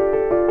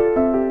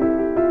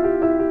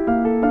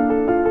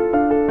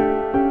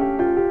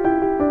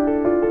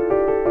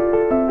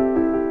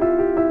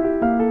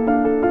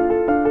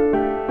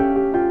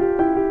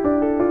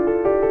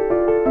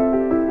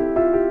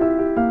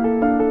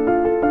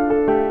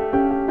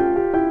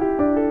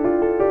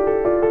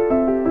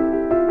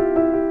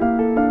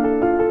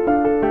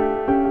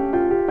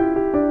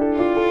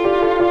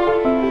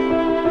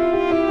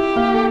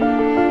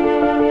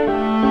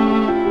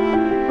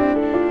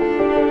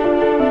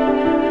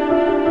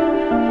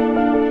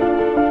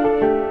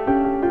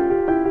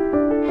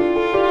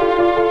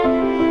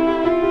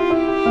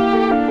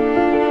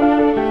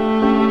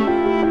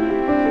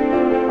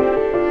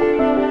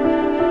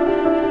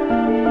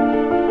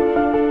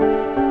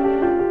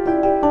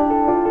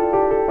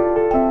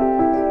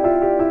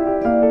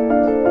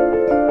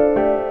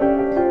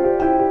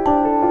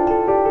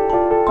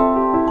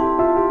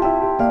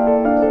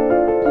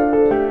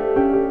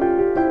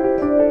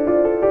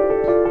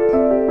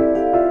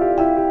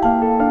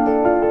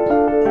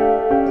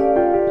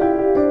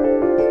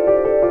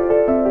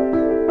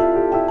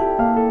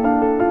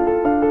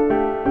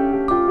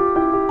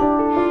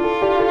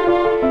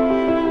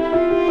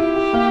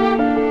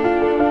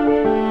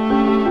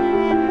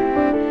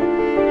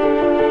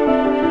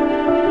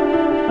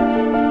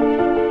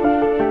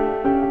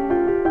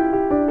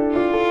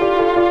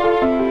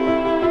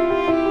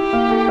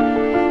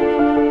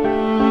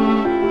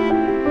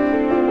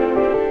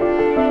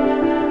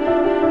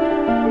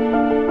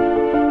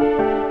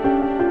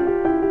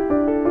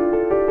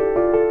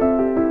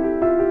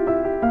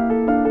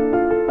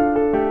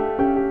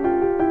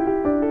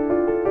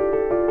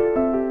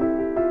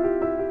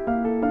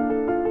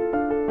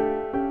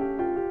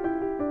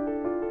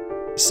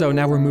 So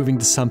now we're moving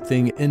to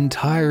something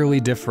entirely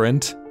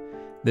different.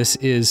 This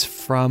is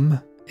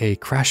from a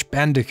Crash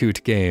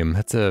Bandicoot game.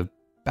 That's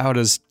about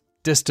as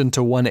distant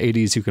to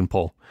 180 as you can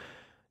pull.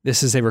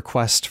 This is a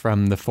request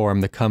from the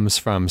forum that comes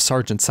from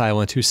Sergeant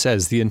Silent, who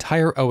says the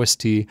entire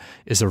OST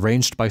is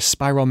arranged by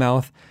Spiral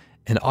Mouth,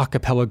 an a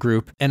cappella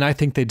group, and I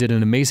think they did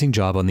an amazing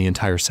job on the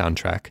entire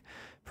soundtrack.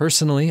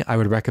 Personally, I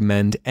would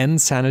recommend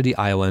Insanity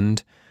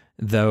Island,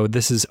 though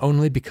this is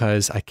only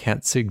because I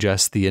can't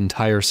suggest the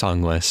entire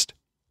song list.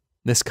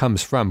 This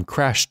comes from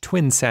Crash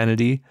Twin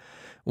Sanity,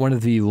 one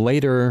of the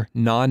later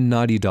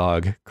non-Naughty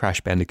Dog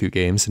Crash Bandicoot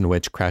games in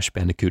which Crash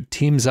Bandicoot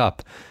teams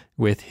up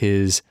with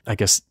his, I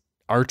guess,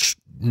 arch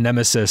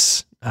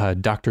nemesis,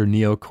 Dr.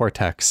 Neo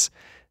Cortex,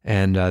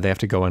 and they have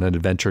to go on an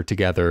adventure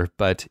together.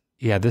 But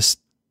yeah, this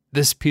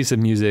piece of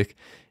music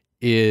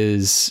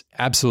is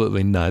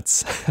absolutely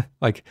nuts.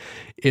 Like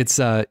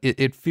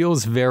it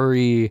feels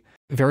very,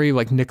 very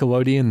like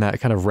Nickelodeon, that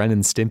kind of Ren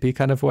and Stimpy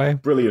kind of way.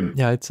 Brilliant.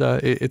 Yeah,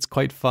 it's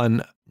quite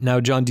fun. Now,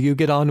 John, do you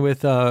get on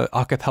with a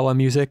cappella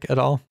music at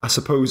all? I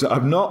suppose I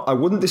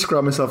wouldn't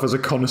describe myself as a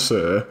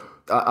connoisseur.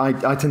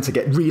 I tend to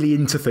get really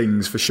into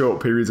things for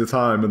short periods of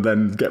time and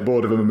then get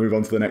bored of them and move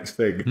on to the next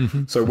thing.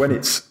 Mm-hmm. So when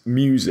it's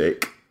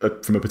music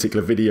from a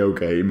particular video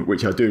game,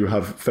 which I do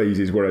have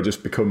phases where I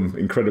just become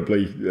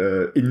incredibly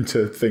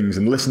into things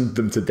and listen to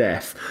them to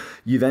death,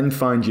 you then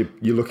find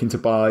you're looking to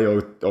buy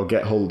or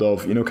get hold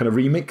of, kind of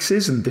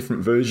remixes and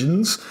different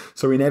versions.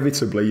 So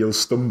inevitably you'll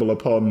stumble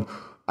upon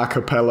a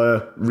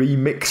cappella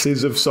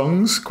remixes of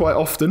songs quite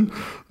often,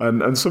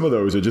 and some of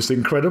those are just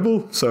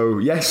incredible. So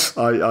yes,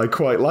 I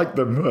quite like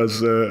them,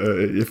 as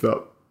if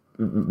that.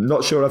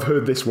 Not sure I've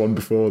heard this one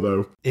before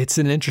though. It's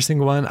an interesting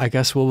one. I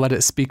guess we'll let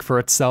it speak for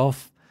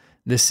itself.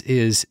 This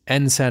is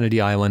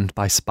Insanity Island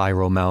by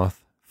Spiral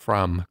Mouth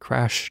from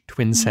Crash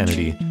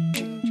Twinsanity.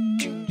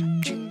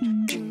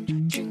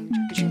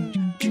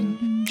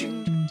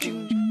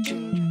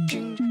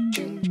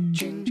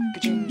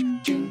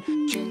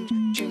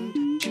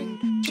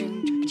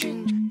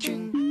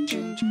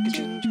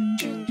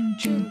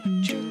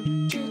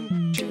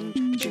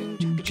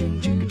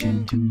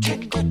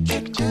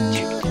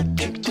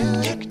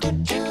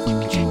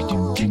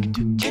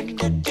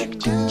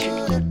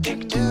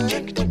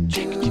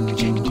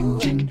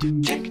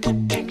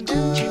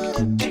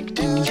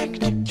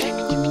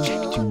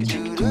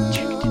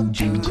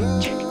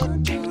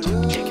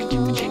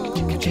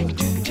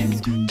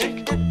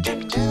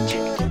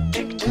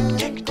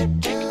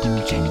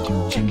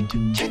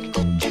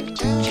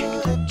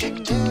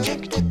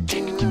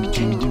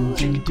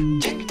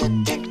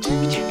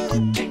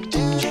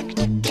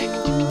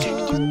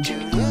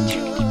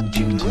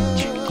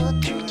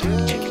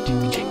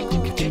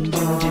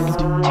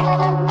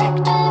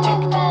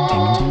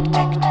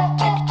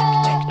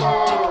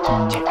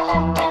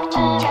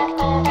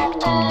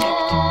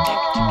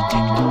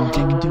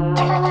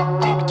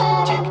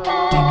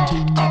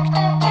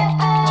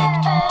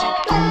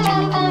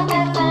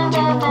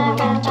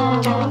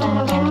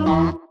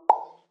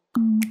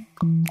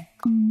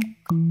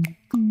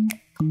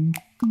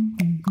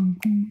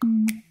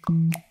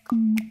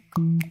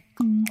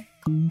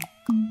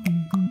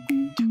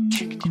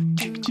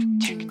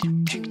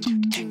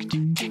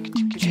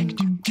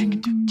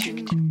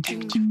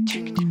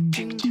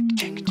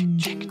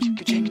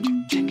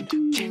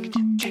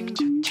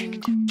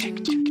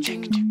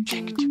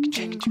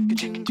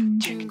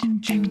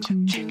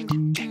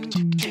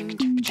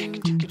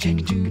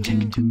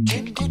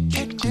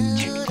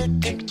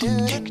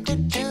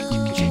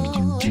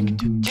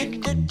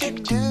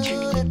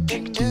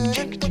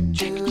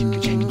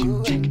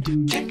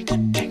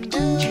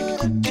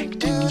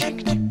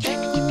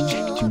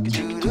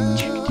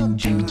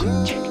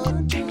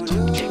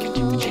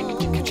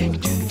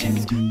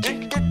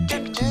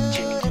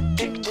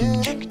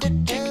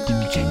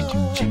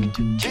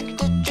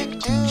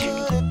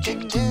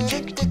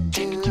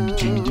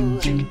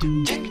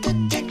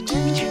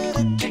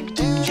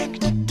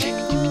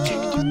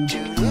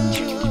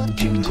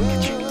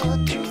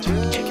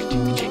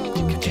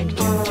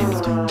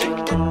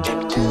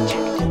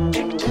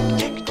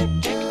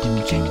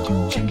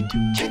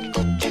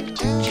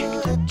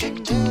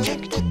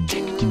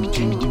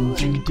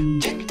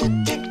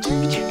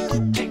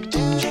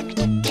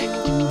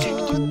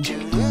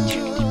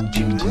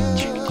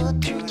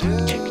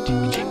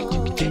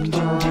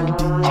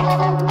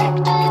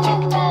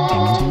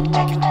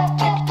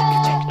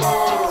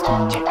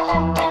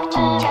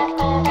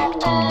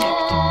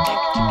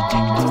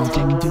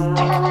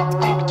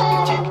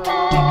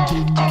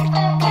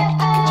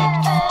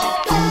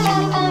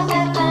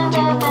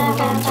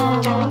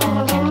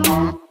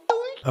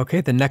 Okay,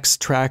 the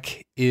next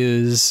track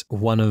is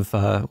one of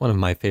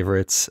my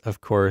favorites, of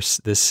course.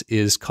 This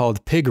is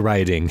called Pig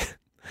Riding.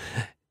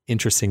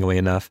 Interestingly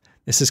enough,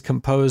 this is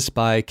composed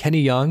by Kenny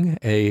Young,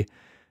 a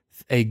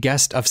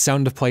guest of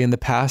Sound of Play in the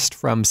past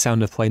from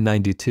Sound of Play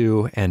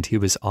 92, and he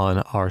was on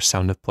our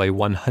Sound of Play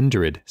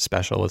 100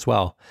 special as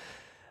well.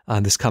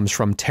 This comes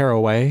from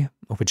Tearaway,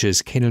 which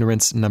is Kanan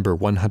Rintz number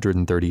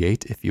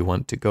 138, if you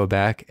want to go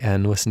back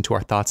and listen to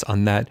our thoughts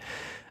on that.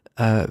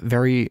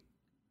 Very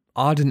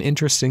odd and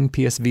interesting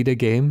PS Vita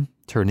game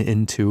turned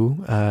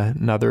into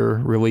another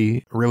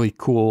really, really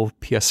cool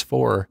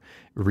PS4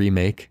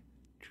 remake.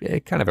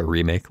 Kind of a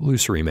remake,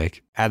 loose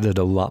remake. Added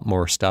a lot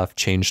more stuff,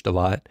 changed a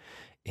lot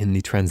in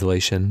the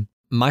translation.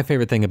 My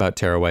favorite thing about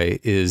Tearaway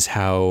is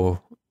how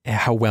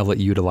well it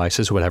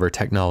utilizes whatever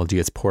technology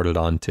it's ported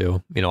onto.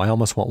 I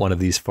almost want one of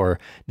these for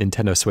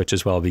Nintendo Switch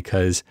as well,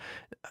 because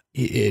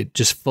it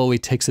just fully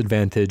takes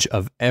advantage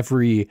of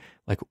every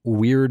like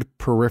weird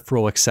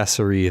peripheral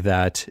accessory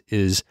that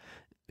is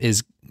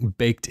is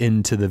baked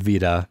into the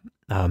Vita.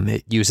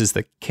 It uses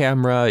the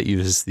camera, it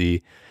uses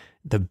the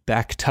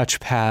back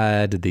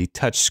touchpad, the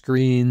touch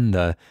screen,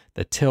 the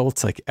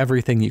tilt, like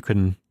everything you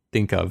can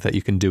think of that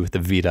you can do with the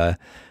Vita,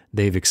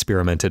 they've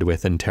experimented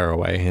with in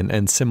Tearaway.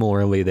 And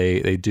similarly,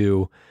 they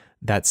do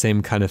that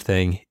same kind of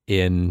thing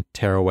in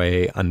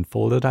Tearaway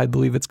Unfolded, I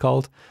believe it's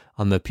called,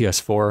 on the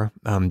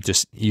PS4,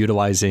 just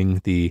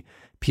utilizing the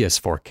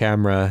PS4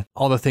 camera,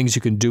 all the things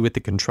you can do with the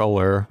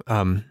controller.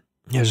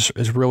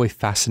 Is really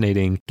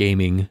fascinating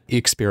gaming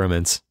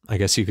experiments, I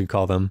guess you could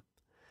call them.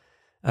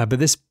 But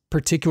this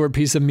particular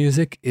piece of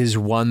music is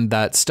one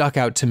that stuck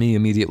out to me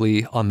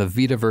immediately on the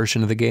Vita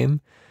version of the game.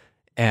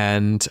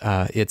 And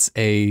it's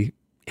a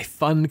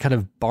fun kind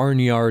of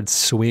barnyard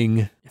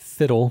swing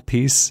fiddle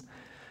piece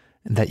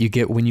that you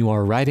get when you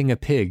are riding a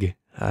pig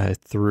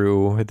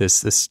through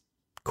this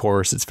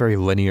course. It's very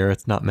linear.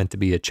 It's not meant to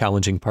be a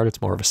challenging part.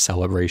 It's more of a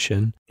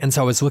celebration. And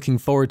so I was looking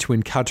forward to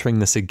encountering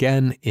this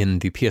again in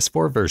the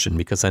PS4 version,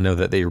 because I know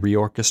that they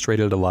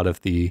reorchestrated a lot of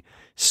the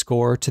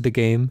score to the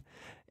game.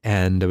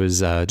 And I was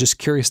just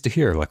curious to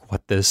hear like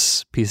what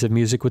this piece of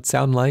music would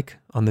sound like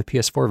on the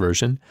PS4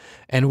 version.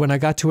 And when I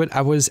got to it,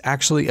 I was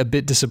actually a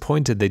bit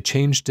disappointed. They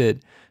changed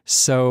it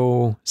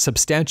so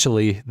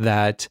substantially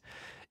that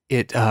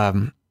it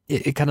kind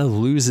of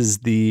loses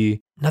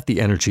not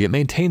the energy, it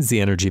maintains the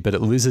energy, but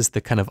it loses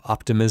the kind of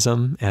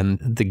optimism and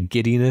the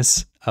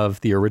giddiness of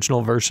the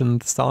original version of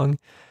the song.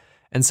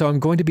 And so I'm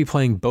going to be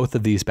playing both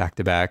of these back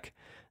to back,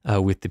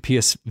 with the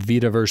PS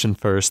Vita version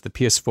first, the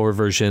PS4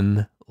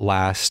 version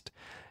last.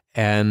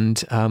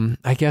 And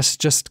I guess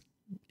just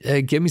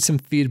give me some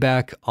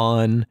feedback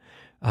on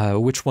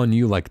which one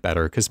you like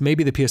better, because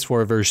maybe the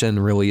PS4 version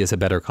really is a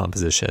better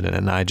composition,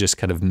 and I just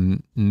kind of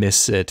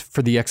miss it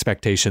for the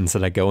expectations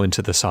that I go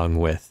into the song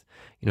with.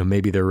 You know,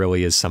 maybe there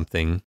really is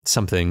something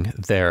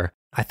there.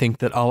 I think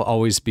that I'll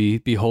always be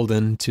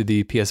beholden to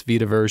the PS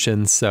Vita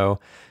version, so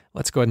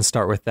let's go ahead and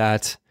start with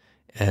that,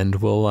 and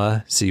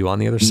we'll see you on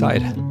the other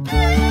side.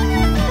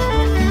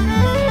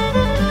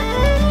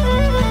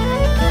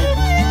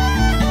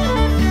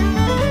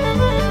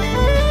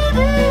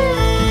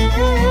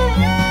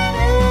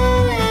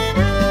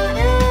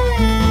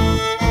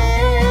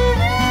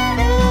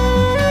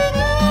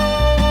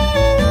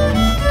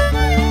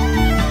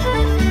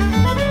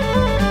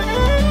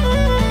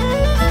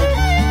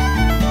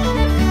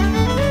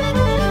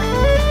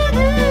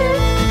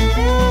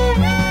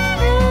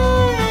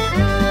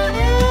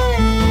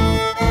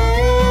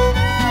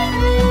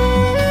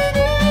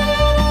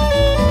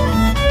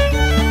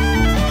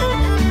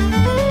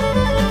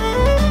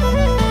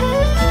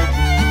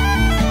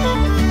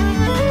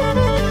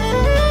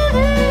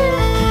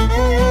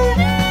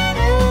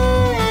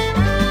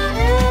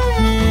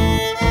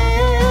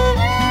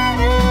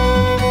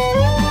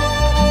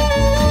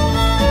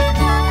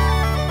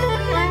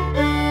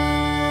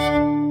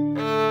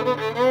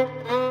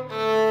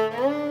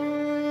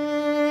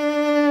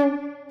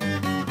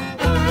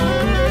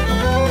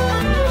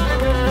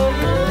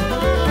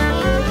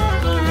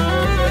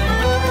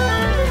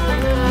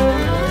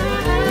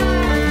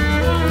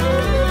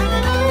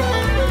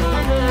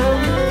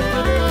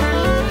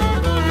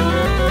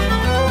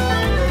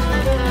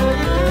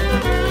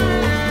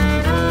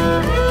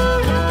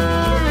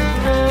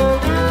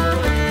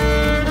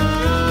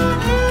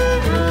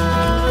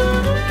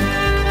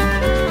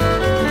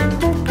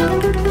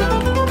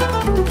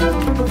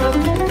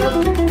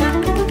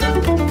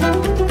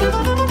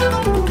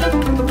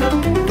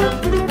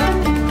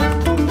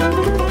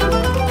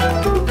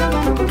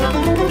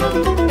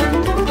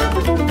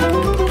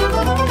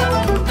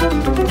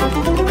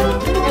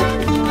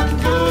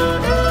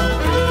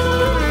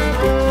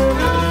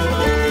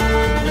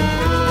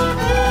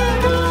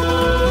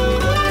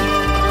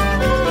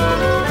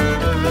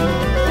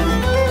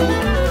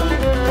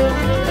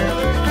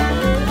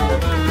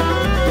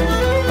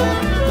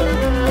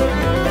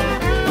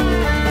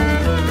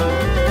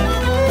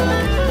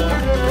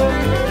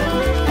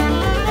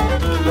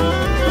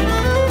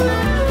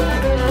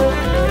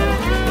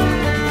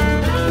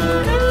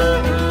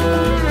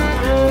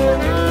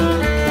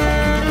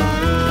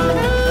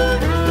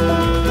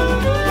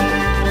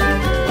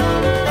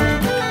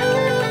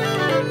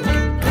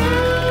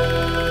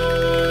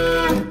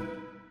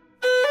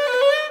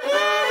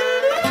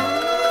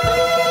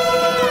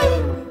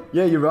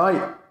 Yeah, you're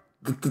right.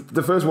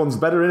 The first one's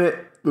better in it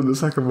than the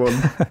second one.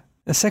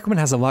 The second one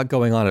has a lot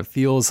going on. It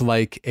feels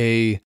like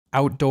a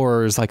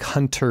outdoors, like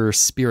hunter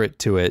spirit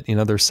to it. You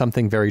know, there's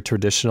something very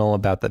traditional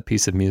about that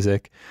piece of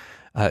music.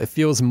 It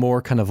feels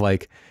more kind of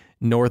like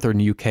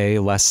northern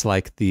UK, less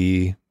like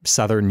the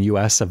southern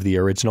US of the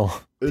original.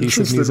 piece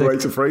of Interesting music? way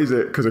to phrase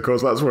it, because of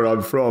course that's where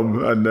I'm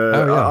from, and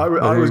I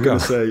There was you going go. to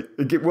say,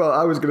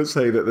 I was going to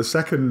say that the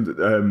second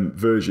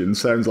version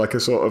sounds like a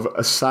sort of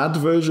a sad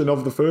version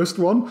of the first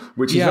one,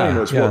 which is very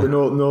much what the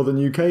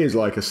northern UK is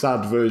like, a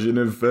sad version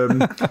of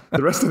the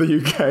rest of the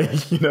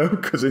UK, you know,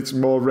 because it's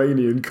more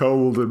rainy and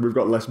cold, and we've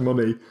got less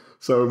money.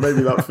 So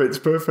maybe that fits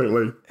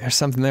perfectly. There's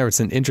something there. It's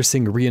an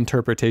interesting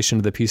reinterpretation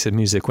of the piece of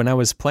music. When I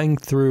was playing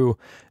through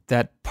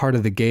that part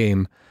of the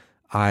game,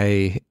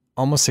 I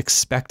almost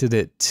expected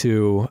it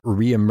to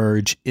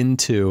reemerge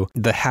into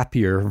the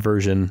happier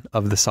version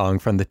of the song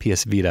from the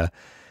PS Vita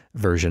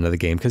version of the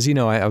game. Because, you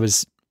know, I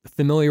was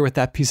familiar with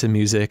that piece of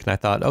music, and I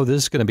thought, oh,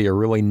 this is going to be a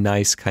really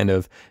nice kind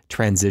of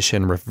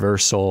transition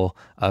reversal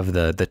of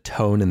the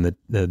tone and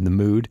the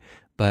mood.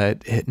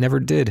 But it never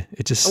did.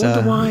 It just.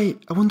 I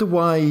wonder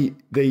why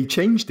they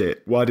changed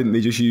it. Why didn't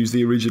they just use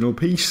the original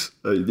piece?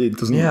 It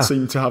doesn't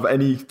seem to have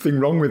anything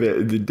wrong with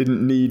it. It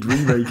didn't need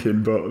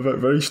remaking. But a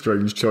very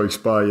strange choice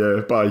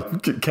by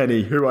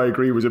Kenny, who I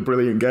agree was a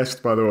brilliant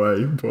guest, by the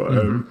way.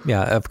 But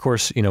yeah, of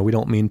course, you know, we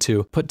don't mean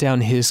to put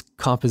down his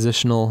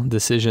compositional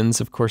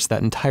decisions. Of course,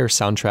 that entire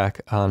soundtrack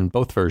on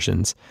both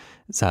versions.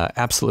 It's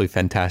absolutely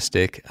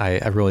fantastic.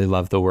 I really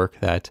love the work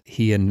that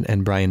he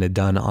and Brian had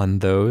done on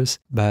those.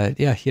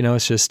 But yeah, you know,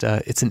 it's just,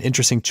 it's an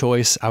interesting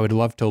choice. I would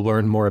love to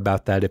learn more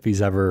about that if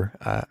he's ever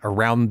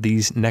around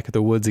these neck of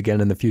the woods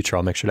again in the future.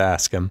 I'll make sure to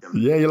ask him.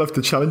 Yeah, you'll have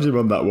to challenge him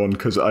on that one,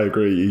 because I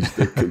agree.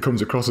 It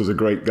comes across as a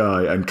great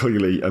guy and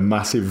clearly a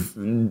massive,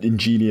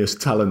 ingenious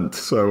talent.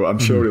 So I'm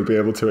sure he'll be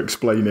able to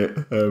explain it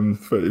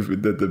for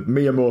the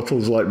mere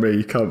mortals like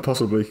me can't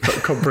possibly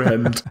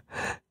comprehend.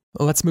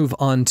 Let's move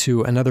on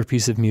to another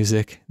piece of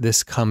music.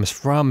 This comes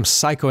from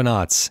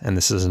Psychonauts, and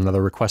this is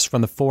another request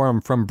from the forum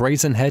from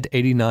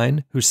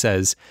Brazenhead89, who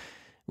says,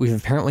 "We've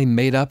apparently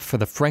made up for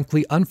the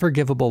frankly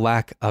unforgivable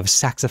lack of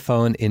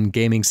saxophone in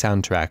gaming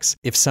soundtracks,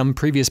 if some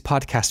previous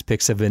podcast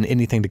picks have been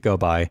anything to go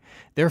by.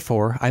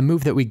 Therefore, I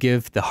move that we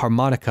give the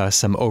harmonica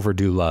some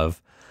overdue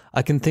love.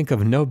 I can think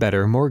of no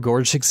better, more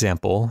gorgeous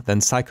example than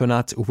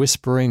Psychonauts'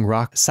 Whispering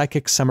Rock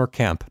Psychic Summer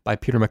Camp by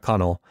Peter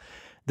McConnell.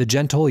 The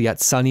gentle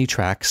yet sunny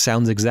track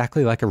sounds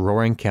exactly like a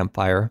roaring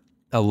campfire,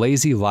 a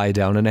lazy lie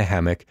down in a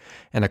hammock,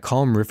 and a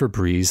calm river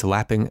breeze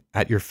lapping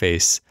at your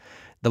face.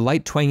 The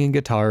light twanging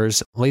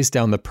guitars lays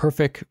down the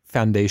perfect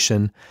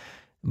foundation,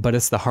 but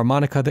it's the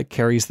harmonica that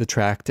carries the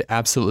track to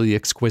absolutely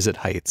exquisite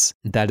heights.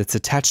 That it's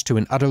attached to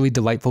an utterly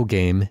delightful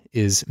game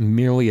is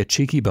merely a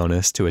cheeky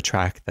bonus to a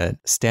track that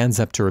stands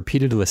up to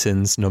repeated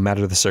listens no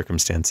matter the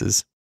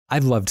circumstances."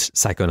 I've loved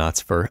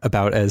Psychonauts for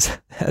about as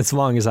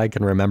long as I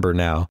can remember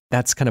now.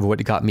 That's kind of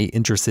what got me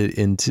interested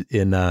in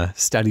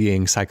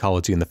studying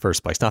psychology in the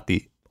first place. Not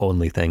the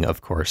only thing,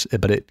 of course,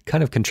 but it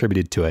kind of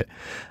contributed to it.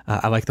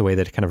 I like the way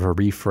that it kind of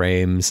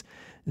reframes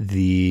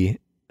the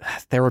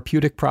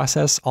therapeutic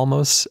process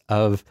almost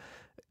of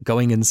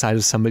going inside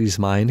of somebody's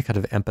mind, kind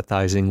of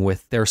empathizing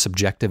with their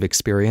subjective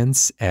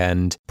experience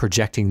and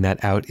projecting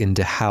that out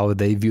into how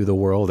they view the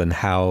world, and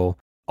how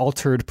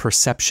altered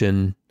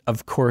perception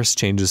of course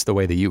changes the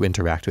way that you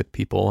interact with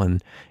people,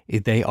 and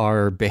they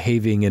are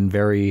behaving in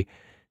very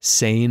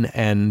sane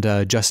and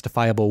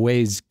justifiable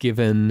ways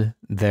given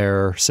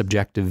their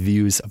subjective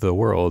views of the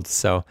world.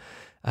 So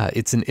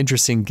it's an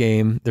interesting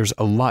game. There's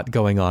a lot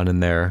going on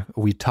in there.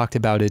 We talked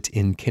about it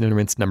in Canon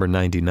Rinse number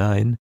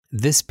 99.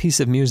 This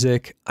piece of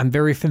music I'm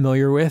very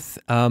familiar with.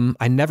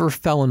 I never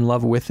fell in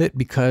love with it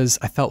because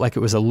I felt like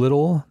it was a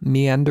little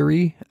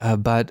meandery,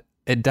 but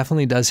it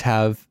definitely does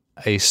have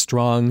a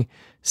strong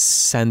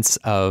sense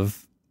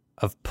of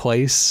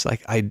place.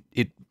 Like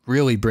it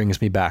really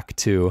brings me back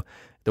to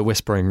the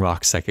Whispering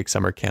Rock Psychic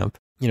Summer Camp.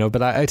 You know,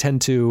 but I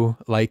tend to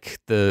like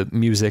the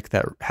music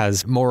that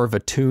has more of a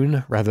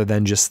tune rather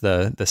than just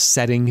the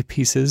setting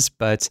pieces,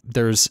 but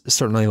there's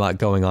certainly a lot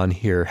going on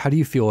here. How do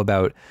you feel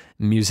about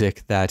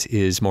music that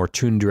is more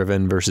tune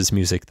driven versus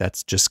music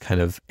that's just kind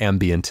of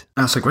ambient?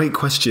 That's a great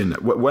question.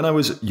 When I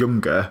was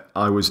younger,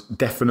 I was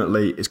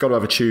definitely, it's got to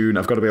have a tune.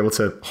 I've got to be able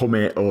to hum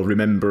it or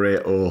remember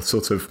it or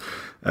sort of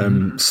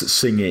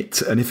sing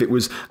it. And if it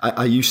was,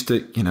 I used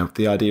to, you know,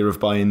 the idea of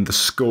buying the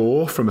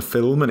score from a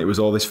film and it was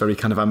all this very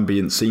kind of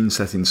ambient scene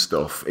setting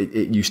stuff,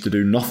 it used to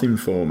do nothing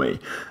for me.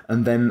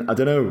 And then, I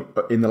don't know,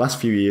 in the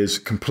last few years,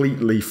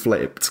 completely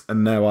flipped.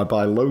 And now I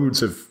buy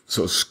loads of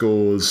sort of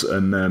scores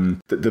and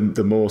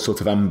the more sort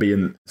of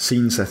ambient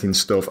scene setting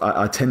stuff.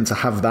 I tend to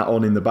have that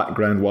on in the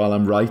background while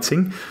I'm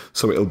writing.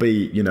 So it'll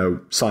be, you know,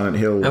 Silent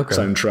Hill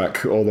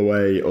soundtrack all the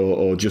way,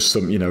 or just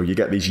some, you know, you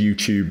get these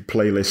YouTube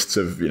playlists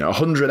of, you know,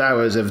 100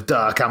 hours of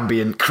dark,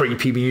 ambient,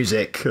 creepy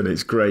music, and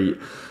it's great.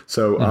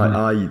 So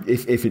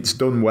if it's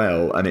done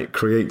well and it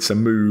creates a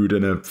mood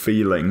and a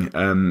feeling,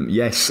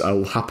 yes,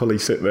 I'll happily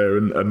sit there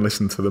and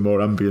listen to the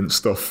more ambient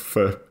stuff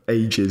for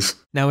ages.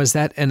 Now, is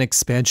that an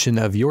expansion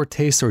of your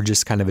taste or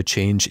just kind of a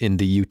change in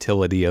the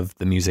utility of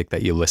the music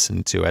that you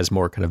listen to as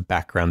more kind of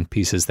background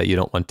pieces that you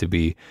don't want to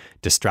be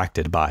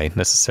distracted by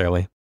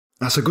necessarily?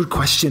 That's a good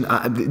question.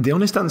 The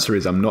honest answer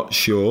is I'm not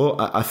sure.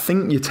 I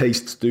think your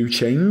tastes do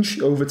change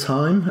over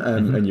time,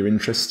 and your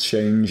interests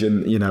change.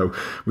 And, you know,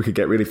 we could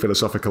get really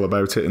philosophical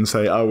about it and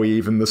say, are we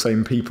even the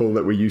same people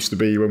that we used to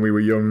be when we were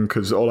young?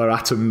 Because all our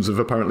atoms have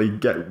apparently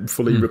get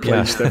fully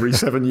replaced every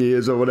 7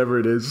 years or whatever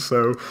it is.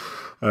 So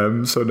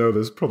no,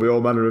 there's probably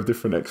all manner of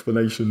different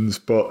explanations.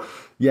 But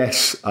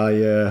yes,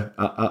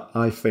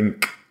 I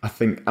think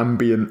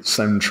ambient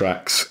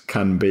soundtracks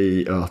can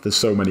be, there's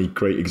so many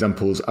great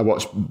examples. I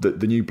watched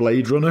the new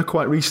Blade Runner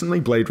quite recently,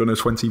 Blade Runner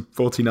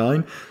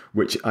 2049,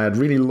 which I had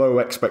really low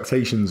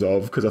expectations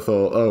of because I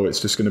thought, it's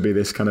just going to be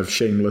this kind of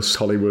shameless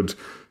Hollywood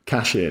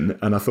cash-in,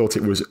 and I thought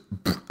it was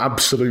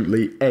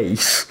absolutely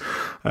ace.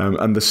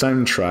 And the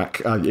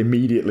soundtrack, I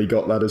immediately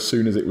got that as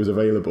soon as it was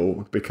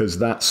available, because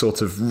that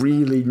sort of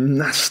really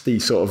nasty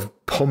sort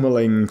of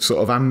pummeling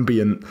sort of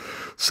ambient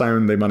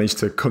sound they managed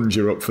to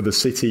conjure up for the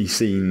city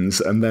scenes,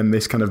 and then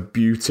this kind of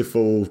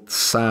beautiful,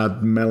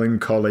 sad,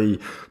 melancholy,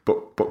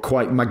 but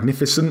quite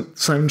magnificent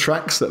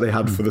soundtracks that they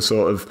had for the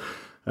sort of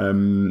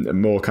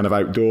more kind of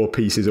outdoor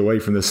pieces away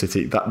from the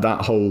city.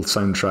 That whole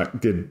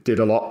soundtrack did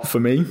a lot for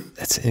me.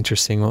 That's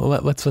interesting. Well,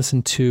 let's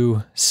listen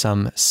to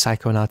some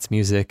Psychonauts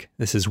music.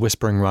 This is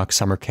Whispering Rock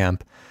Summer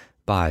Camp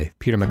by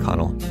Peter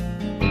McConnell.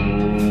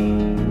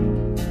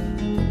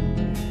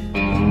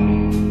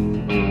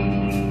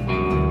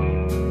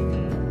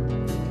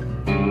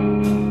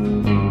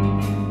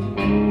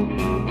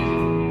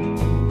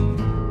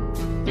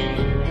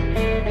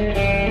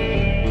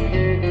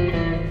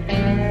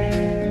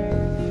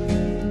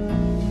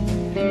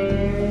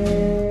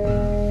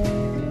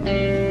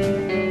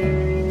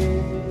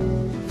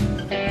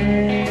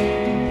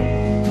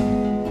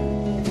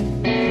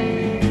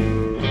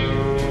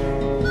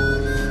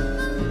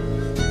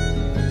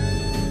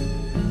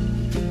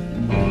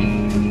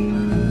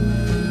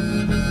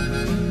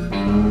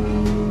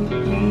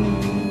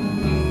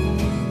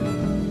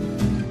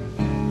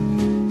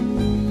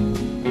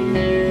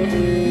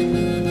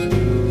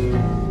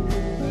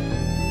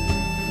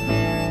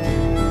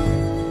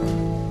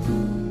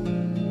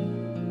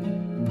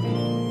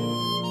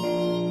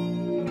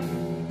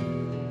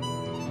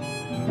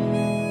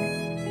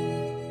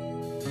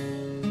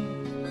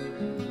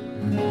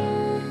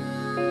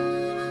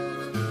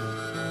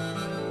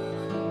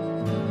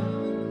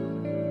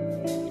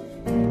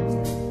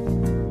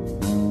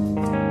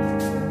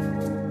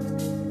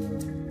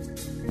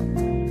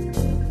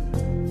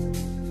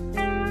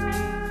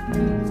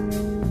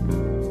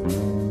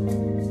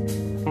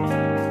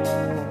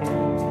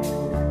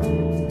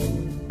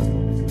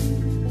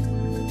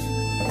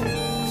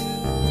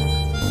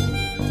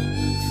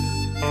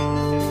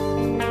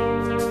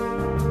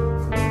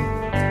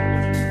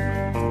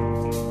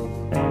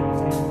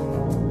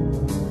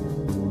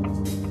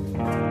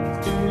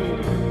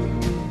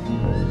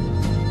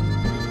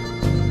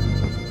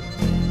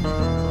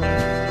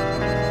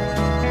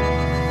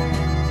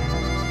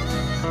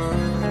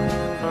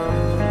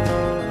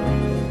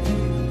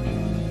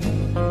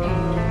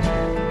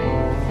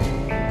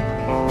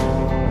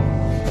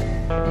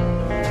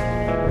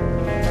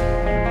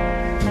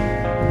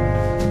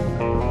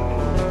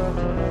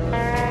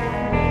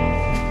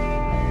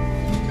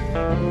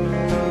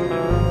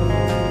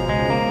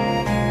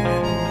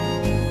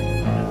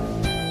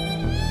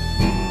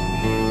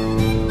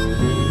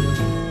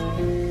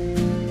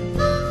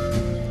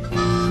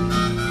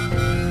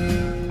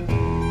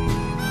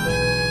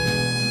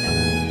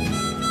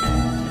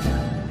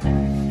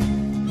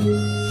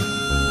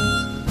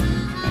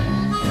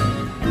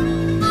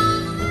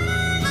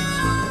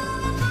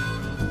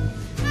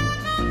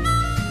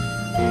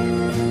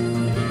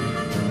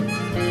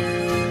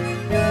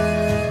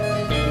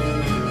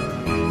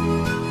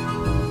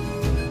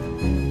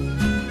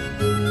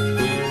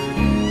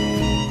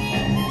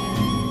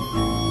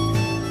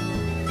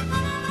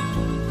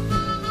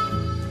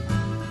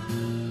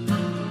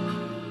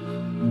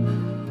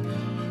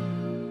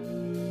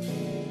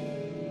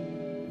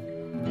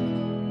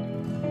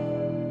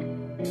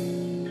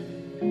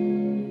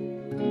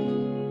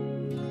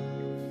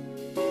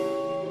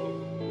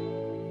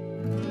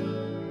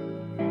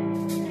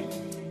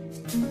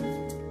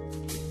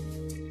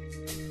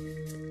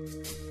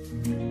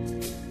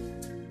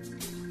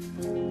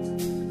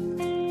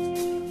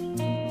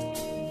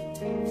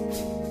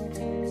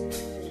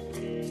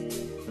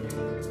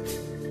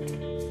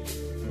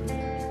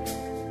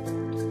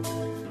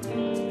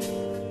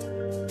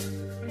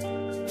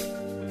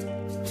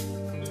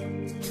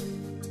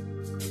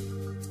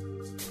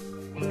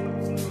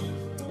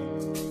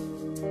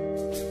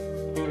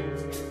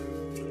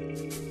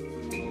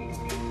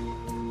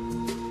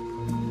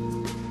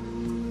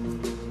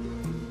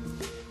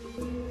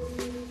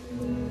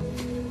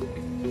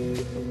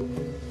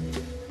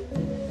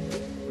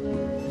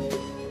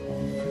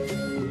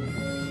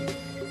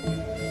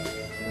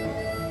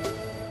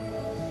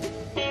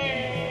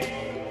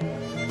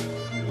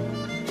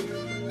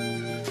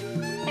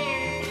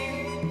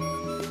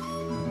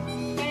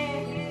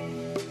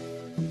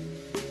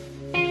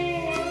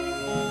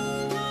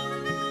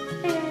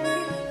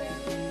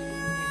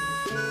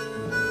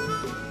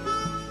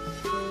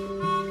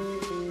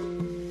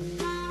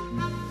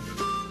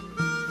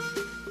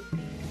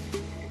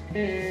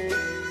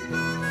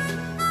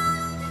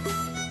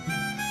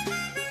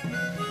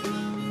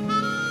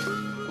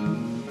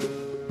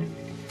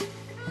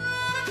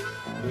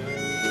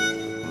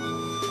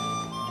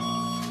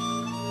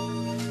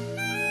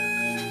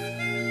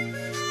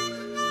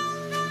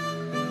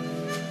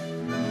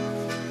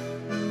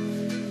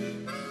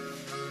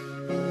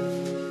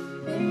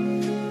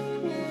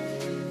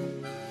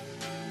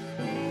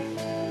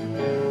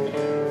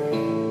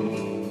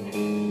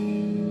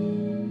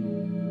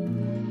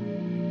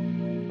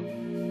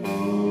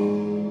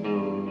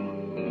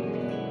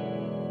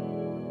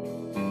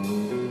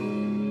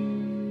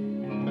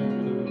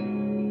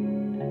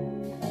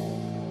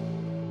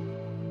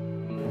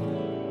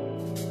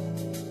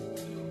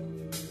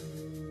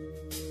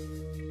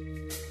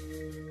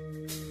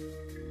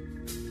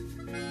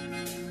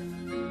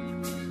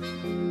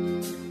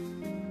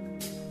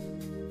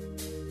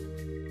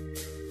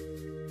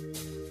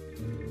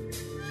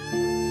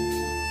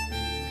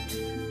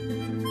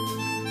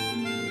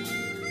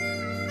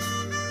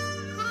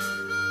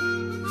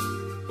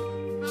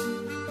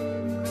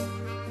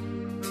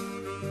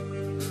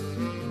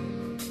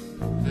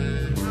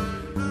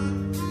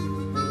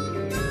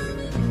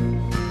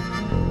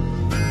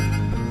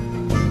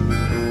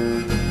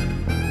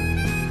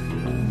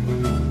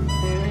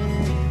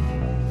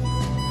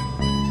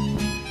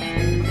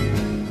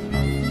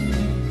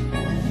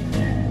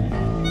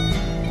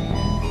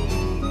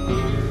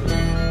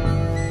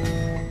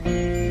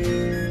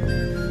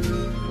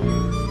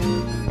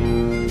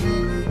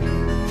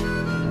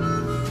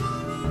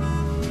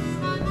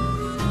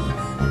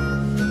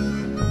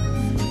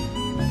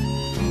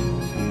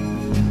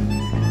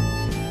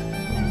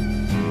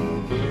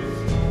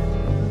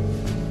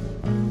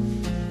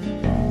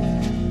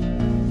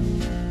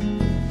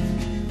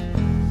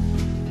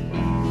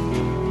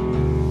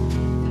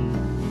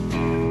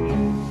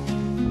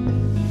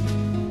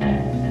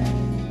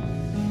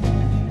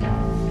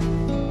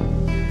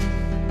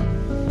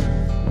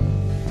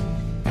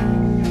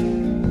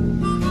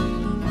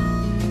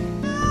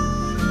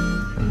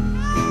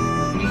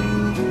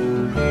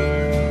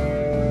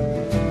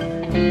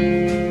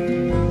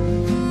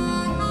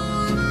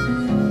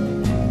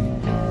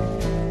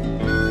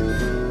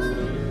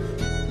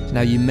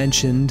 Now, you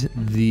mentioned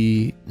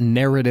the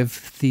narrative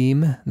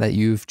theme that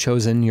you've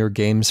chosen your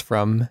games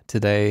from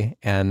today,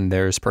 and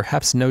there's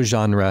perhaps no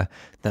genre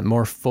that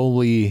more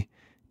fully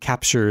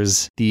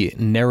captures the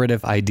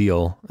narrative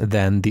ideal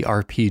than the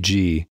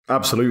RPG.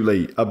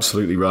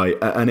 Absolutely right.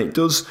 And it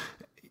does,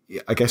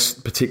 I guess,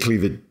 particularly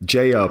the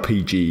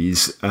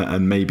JRPGs,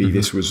 and maybe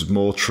this was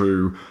more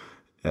true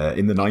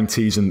in the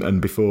 90s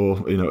and before,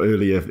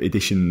 earlier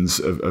editions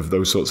of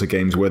those sorts of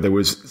games, where there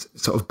was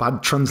sort of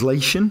bad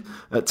translation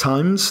at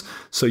times.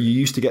 So you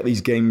used to get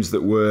these games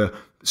that were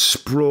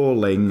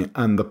sprawling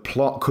and the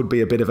plot could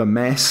be a bit of a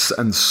mess,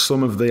 and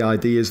some of the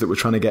ideas that were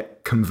trying to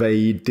get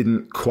conveyed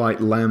didn't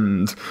quite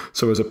land.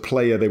 So as a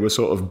player, they were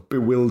sort of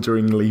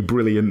bewilderingly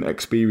brilliant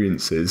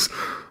experiences.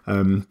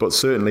 But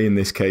certainly in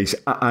this case,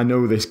 I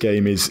know this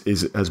game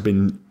has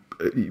been...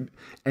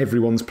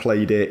 Everyone's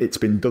played it. It's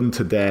been done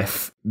to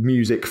death.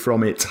 Music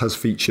from it has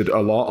featured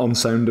a lot on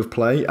Sound of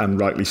Play, and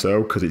rightly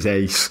so, because it's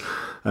ace.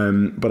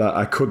 But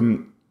I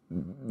couldn't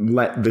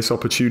let this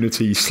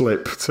opportunity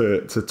slip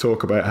to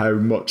talk about how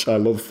much I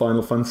love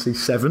Final Fantasy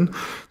VII.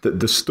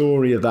 The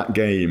story of that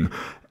game,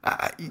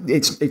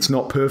 it's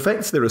not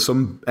perfect. There are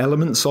some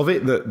elements of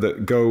it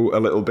that go a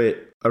little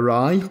bit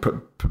awry.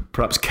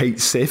 Perhaps Kate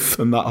Sith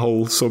and that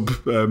whole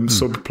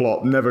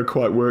subplot never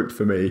quite worked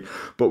for me.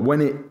 But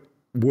when it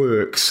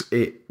works,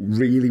 it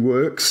really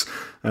works.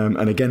 And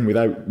again,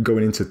 without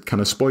going into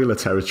kind of spoiler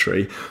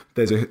territory,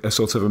 there's a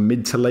sort of a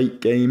mid to late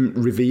game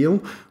reveal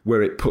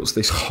where it puts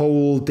this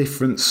whole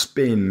different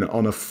spin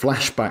on a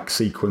flashback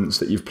sequence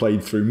that you've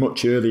played through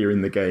much earlier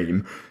in the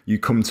game. You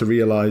come to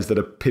realise that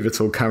a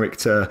pivotal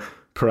character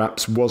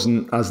perhaps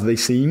wasn't as they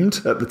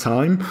seemed at the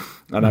time.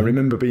 And I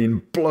remember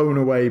being blown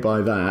away by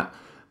that.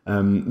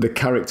 The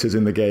characters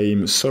in the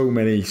game, so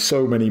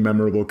many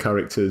memorable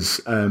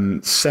characters.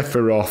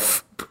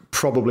 Sephiroth,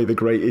 probably the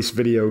greatest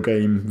video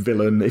game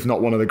villain, if not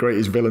one of the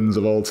greatest villains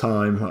of all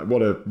time. Like,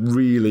 what a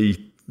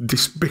really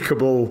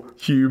despicable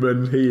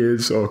human he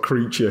is, or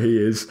creature he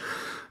is.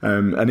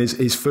 And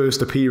his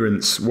first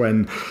appearance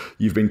when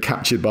you've been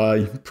captured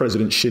by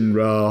President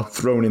Shinra,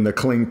 thrown in the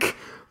clink,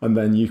 and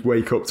then you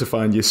wake up to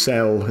find your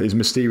cell is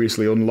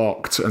mysteriously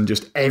unlocked, and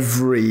just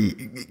every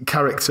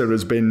character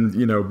has been,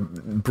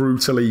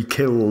 brutally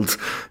killed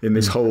in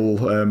this whole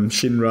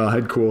Shinra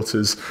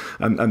headquarters.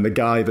 And the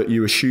guy that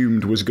you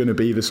assumed was going to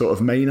be the sort of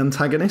main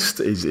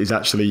antagonist is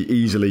actually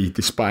easily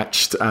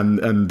dispatched,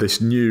 and this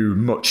new,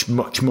 much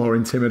more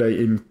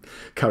intimidating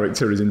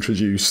character is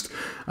introduced.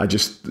 I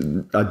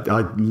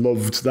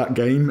loved that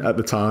game at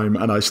the time,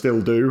 and I still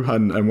do.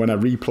 And when I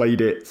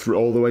replayed it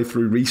all the way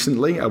through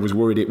recently, I was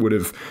worried it would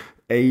have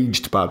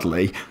aged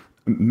badly.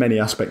 Many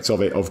aspects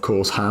of it, of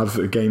course, have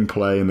the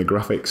gameplay and the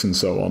graphics and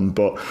so on,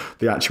 but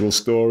the actual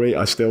story,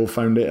 I still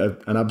found it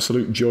an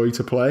absolute joy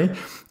to play.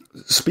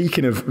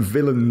 Speaking of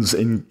villains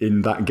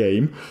in that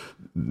game,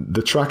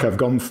 the track I've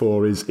gone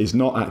for is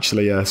not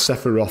actually a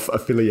Sephiroth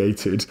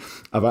affiliated.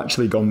 I've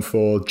actually gone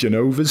for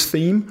Jenova's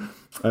theme.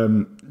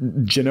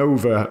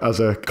 Jenova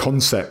as a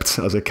concept,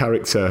 as a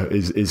character,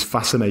 is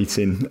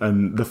fascinating,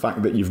 and the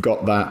fact that you've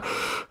got that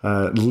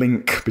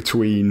link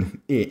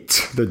between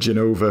it, the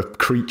Jenova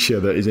creature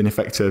that is in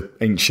effect an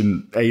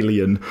ancient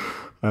alien,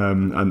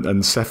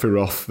 and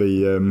Sephiroth,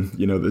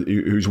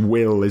 whose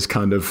will is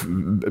kind of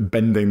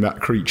bending that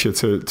creature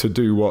to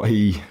do what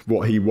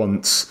he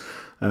wants.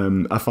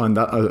 I find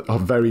that a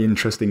very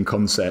interesting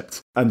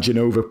concept. And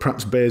Jenova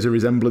perhaps bears a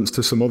resemblance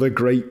to some other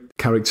great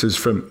characters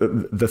from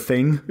The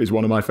Thing is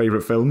one of my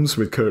favourite films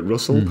with Kurt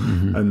Russell.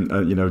 Mm-hmm.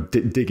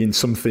 And digging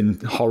something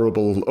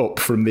horrible up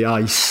from the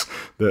ice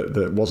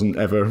that wasn't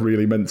ever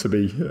really meant to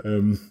be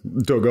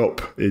dug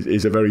up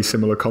is a very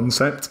similar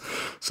concept.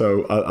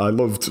 So I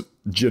loved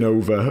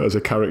Jenova as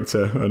a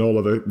character, and all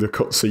of the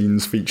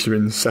cutscenes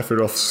featuring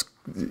Sephiroth's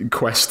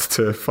quest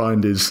to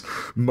find his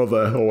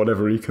mother, or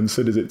whatever he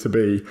considers it to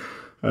be,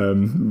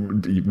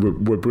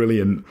 were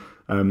brilliant.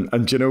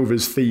 And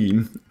Jenova's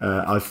theme,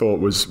 I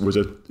thought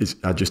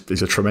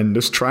is a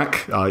tremendous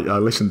track. I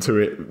listen to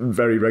it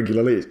very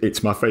regularly.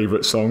 It's my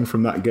favourite song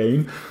from that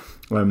game.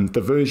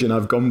 The version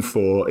I've gone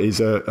for is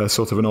a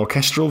sort of an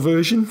orchestral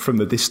version from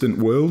the Distant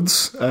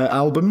Worlds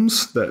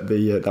albums.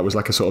 That was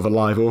like a sort of a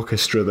live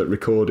orchestra that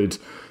recorded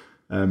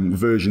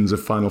versions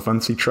of Final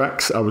Fantasy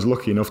tracks. I was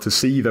lucky enough to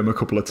see them a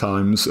couple of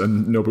times,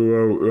 and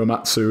Nobuo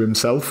Uematsu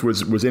himself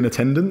was in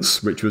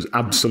attendance, which was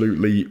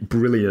absolutely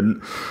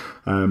brilliant.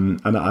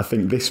 And I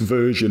think this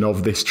version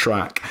of this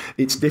track,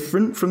 it's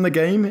different from the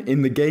game.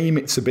 In the game,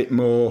 it's a bit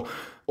more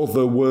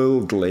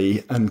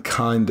otherworldly and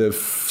kind of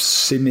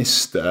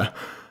sinister,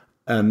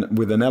 and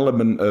with an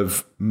element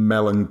of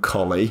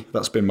melancholy.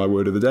 That's been my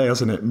word of the day,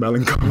 hasn't it?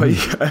 Melancholy.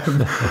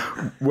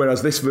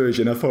 Whereas this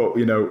version, I thought,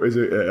 is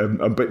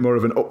a bit more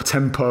of an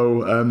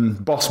up-tempo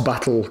boss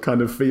battle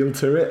kind of feel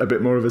to it, a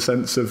bit more of a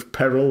sense of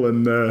peril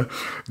and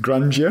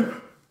grandeur.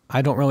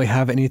 I don't really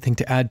have anything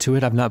to add to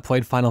it. I've not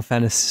played Final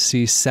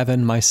Fantasy VII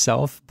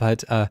myself,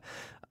 but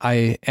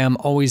I am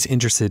always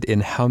interested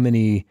in how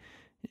many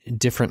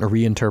different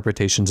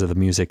reinterpretations of the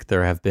music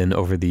there have been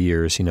over the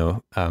years.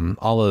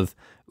 All of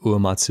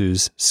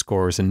Uematsu's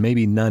scores, and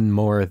maybe none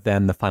more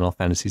than the Final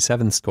Fantasy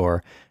VII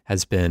score,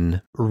 has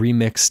been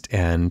remixed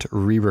and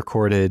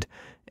re-recorded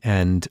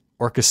and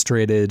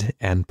orchestrated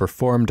and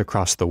performed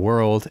across the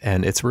world.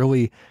 And it's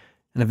really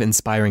kind of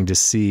inspiring to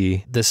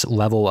see this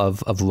level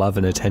of love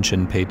and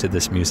attention paid to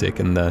this music,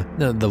 and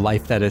the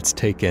life that it's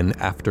taken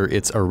after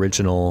its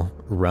original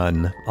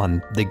run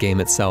on the game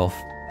itself.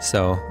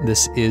 So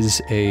this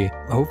is a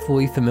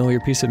hopefully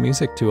familiar piece of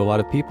music to a lot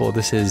of people.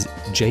 This is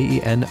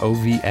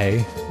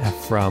Jenova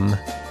from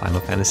Final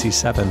Fantasy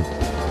VII.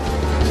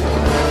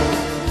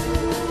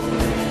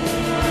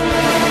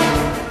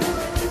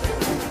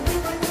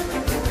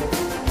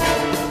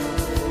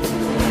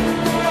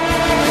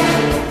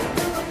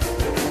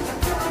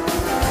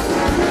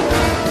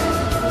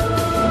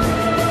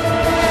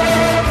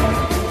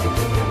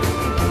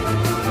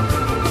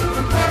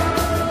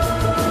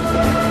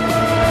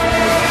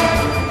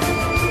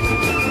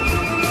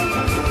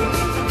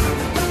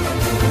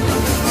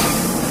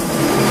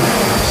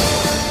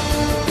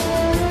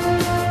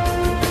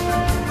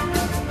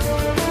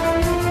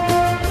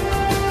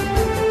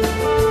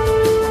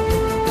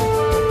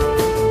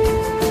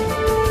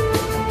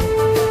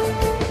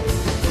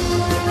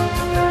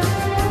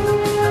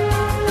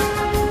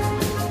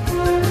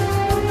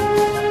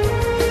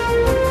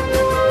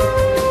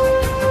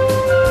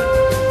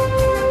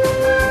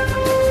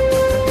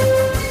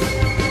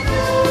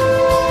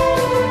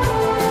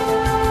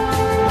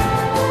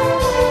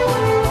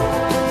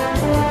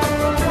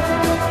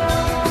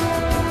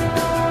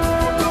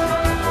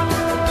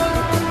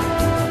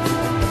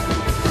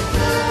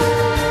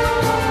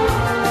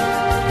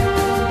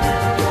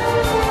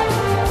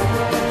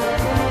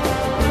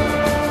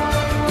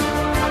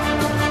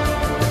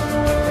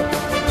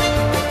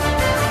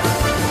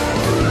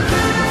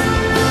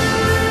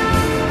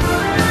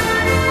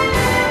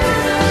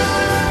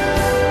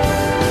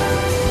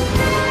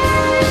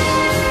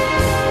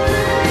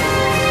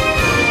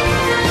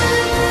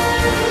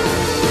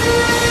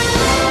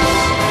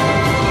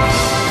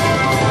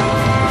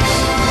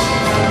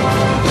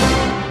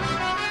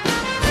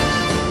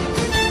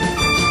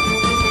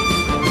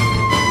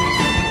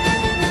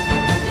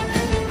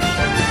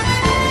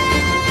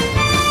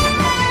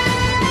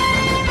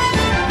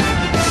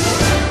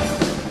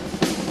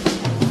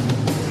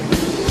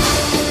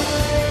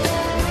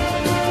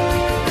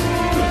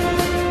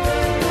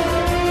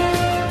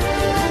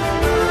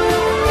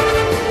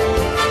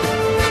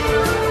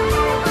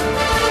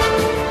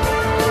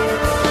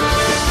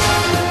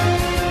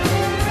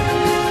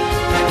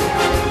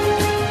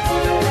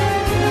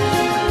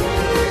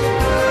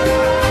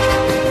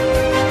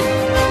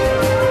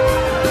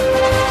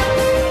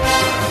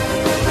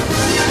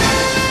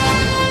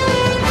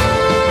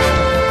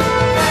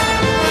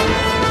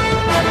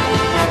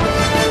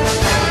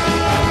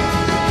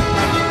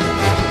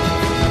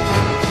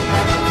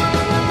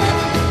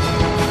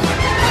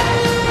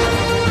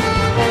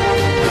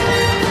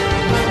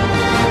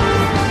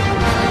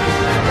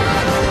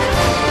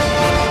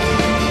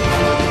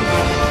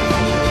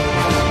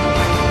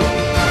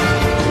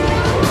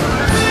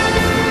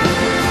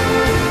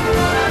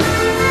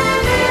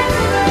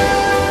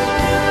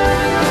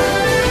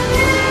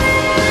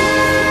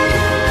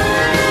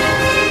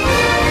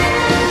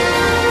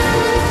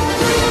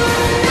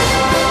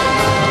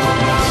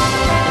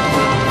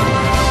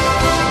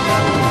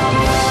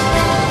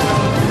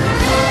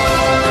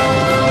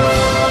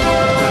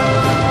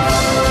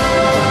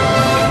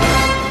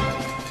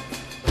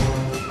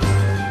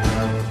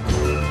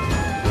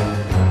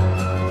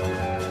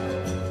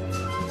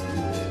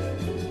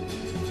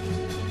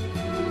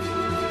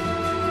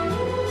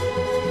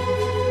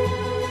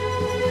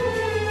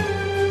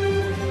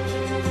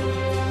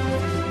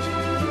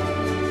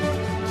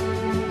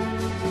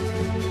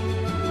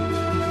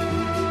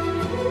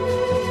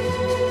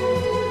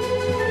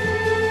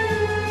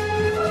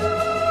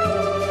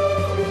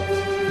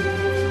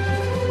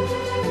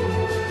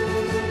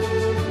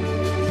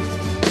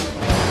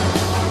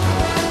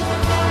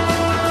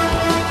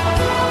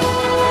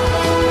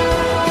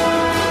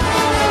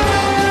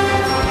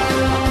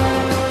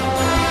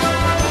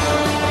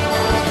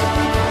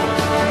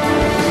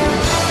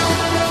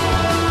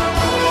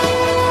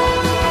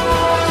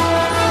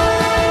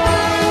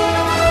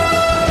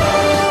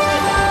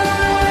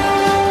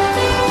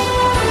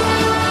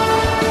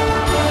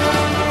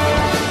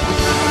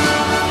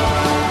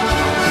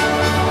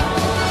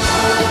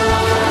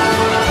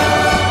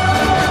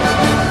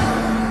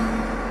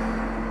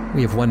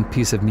 We have one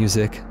piece of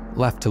music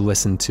left to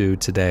listen to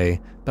today,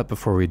 but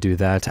before we do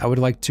that, I would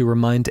like to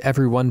remind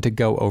everyone to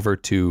go over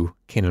to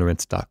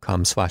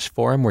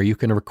canonrinse.com/forum, where you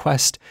can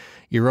request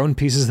your own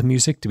pieces of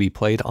music to be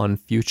played on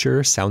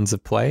future Sounds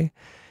of Play.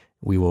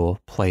 We will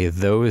play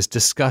those,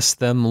 discuss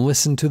them,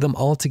 listen to them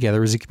all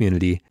together as a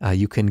community.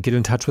 You can get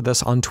in touch with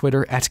us on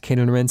Twitter at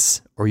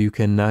canonrinse, or you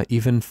can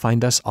even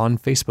find us on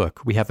Facebook.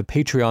 We have a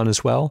Patreon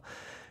as well.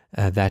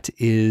 That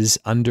is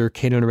under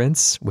Canon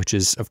Rinse, which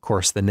is, of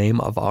course, the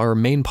name of our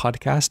main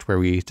podcast where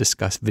we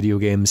discuss video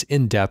games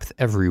in depth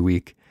every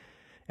week,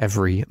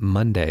 every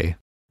Monday.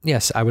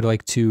 Yes, I would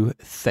like to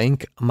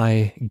thank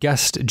my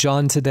guest,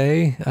 John,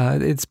 today.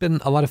 It's been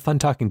a lot of fun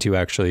talking to you,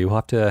 actually. We'll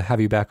have to have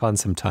you back on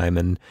sometime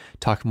and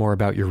talk more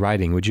about your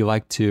writing. Would you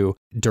like to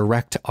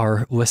direct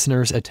our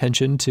listeners'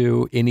 attention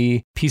to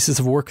any pieces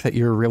of work that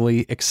you're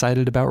really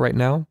excited about right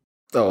now?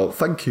 Oh,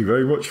 thank you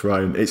very much,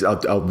 Ryan.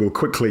 I will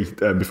quickly,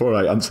 before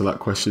I answer that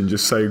question,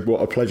 just say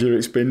what a pleasure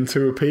it's been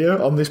to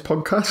appear on this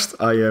podcast.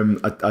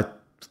 I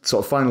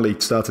sort of finally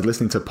started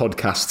listening to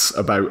podcasts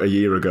about a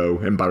year ago,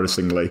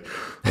 embarrassingly,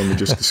 when we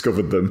just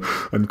discovered them,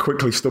 and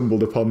quickly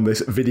stumbled upon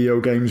this video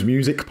games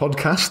music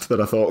podcast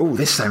that I thought, oh,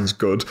 this sounds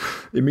good.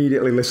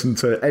 Immediately listened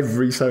to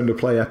every Sound of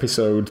Play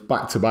episode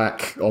back to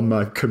back on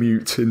my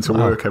commute into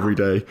work every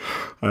day,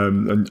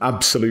 and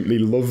absolutely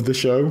loved the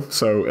show.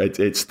 So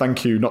it's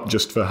thank you not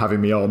just for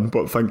having me on,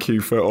 but thank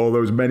you for all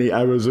those many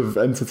hours of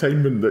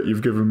entertainment that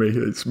you've given me.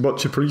 It's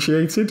much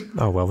appreciated.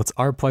 Oh, well, it's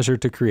our pleasure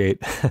to create.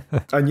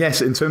 And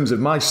yes, in terms of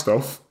my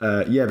stuff,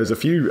 there's a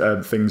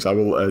few things I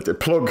will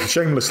plug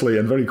shamelessly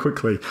and very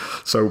quickly.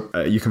 So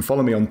you can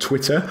follow me on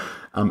Twitter.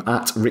 I'm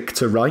at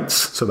Richter Writes.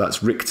 So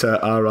that's Richter,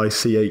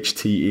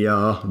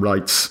 Richter,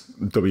 Writes,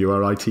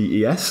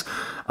 Writes.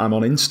 I'm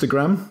on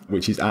Instagram,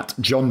 which is at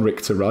John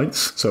Richter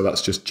Writes. So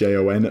that's just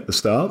JON at the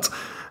start.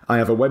 I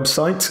have a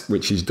website,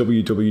 which is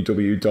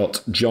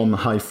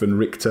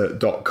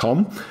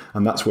www.john-richter.com,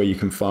 and that's where you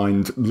can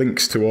find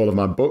links to all of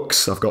my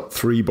books. I've got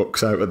 3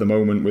 books out at the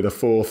moment, with a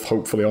 4th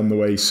hopefully on the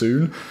way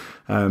soon.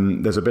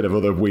 There's a bit of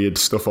other weird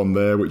stuff on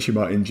there which you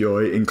might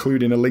enjoy,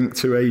 including a link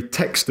to a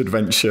text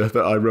adventure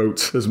that I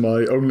wrote as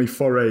my only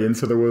foray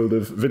into the world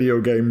of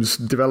video games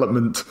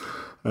development.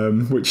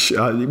 Which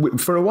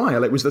for a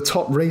while it was the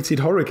top-rated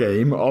horror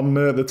game on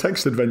the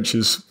Text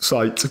Adventures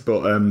site,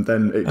 but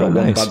then it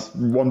got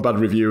one bad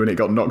review and it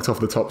got knocked off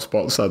the top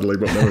spot, sadly.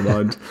 But never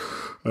mind.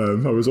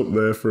 I was up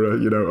there for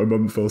a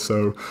month or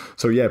so.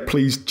 So yeah,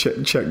 please check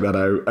that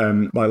out.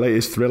 My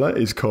latest thriller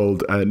is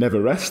called Never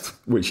Rest,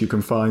 which you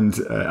can find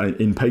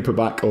in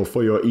paperback or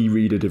for your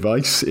e-reader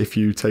device if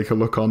you take a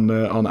look on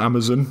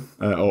Amazon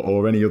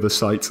or any other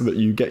site that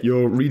you get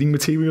your reading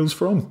materials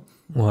from.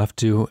 We'll have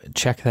to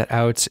check that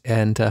out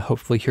and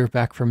hopefully hear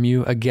back from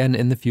you again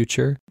in the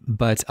future.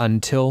 But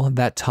until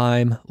that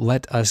time,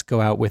 let us go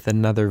out with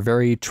another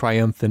very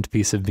triumphant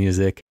piece of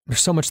music.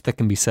 There's so much that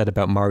can be said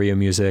about Mario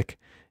music,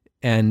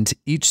 and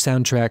each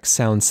soundtrack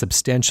sounds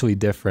substantially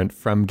different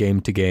from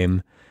game to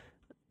game.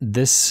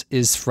 This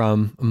is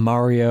from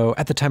Mario,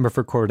 at the time of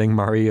recording,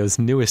 Mario's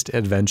newest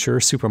adventure,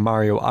 Super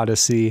Mario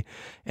Odyssey.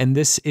 And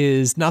this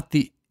is not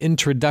the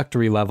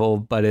introductory level,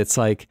 but it's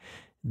like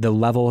the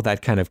level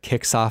that kind of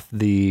kicks off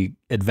the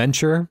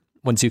adventure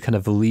once you kind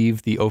of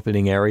leave the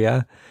opening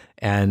area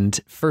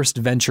and first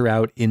venture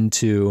out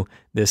into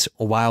this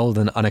wild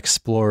and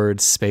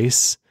unexplored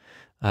space.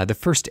 The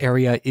first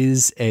area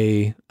is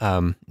the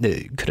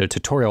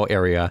tutorial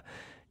area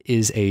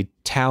is a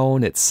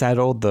town. It's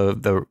settled.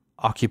 The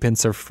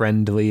occupants are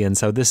friendly. And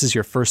so this is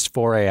your first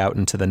foray out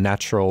into the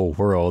natural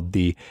world,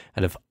 the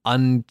kind of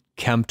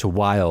unkempt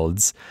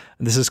wilds.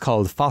 This is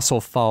called Fossil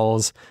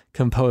Falls,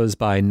 composed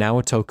by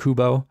Naoto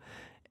Kubo.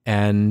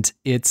 And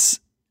it's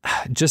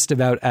just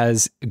about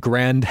as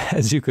grand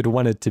as you could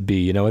want it to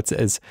be.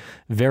 It's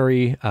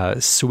very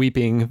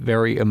sweeping,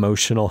 very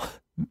emotional,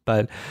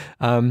 but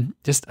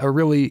just a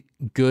really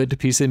good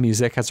piece of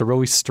music, has a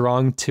really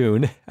strong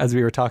tune, as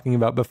we were talking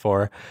about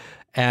before.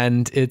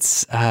 And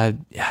it's, I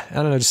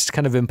don't know, just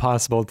kind of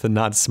impossible to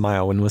not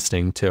smile when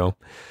listening to.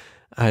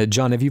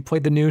 John, have you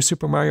played the new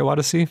Super Mario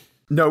Odyssey?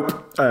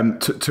 Nope.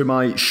 To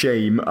my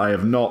shame, I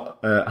have not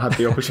had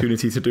the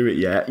opportunity to do it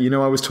yet.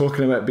 I was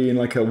talking about being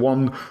like a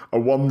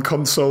one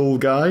console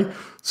guy.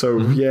 So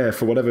yeah,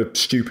 for whatever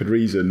stupid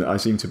reason, I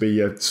seem to be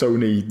a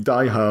Sony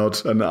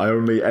diehard, and I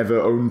only ever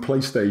own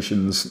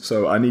PlayStations.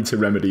 So I need to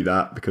remedy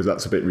that, because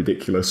that's a bit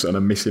ridiculous, and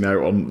I'm missing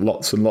out on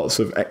lots and lots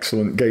of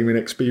excellent gaming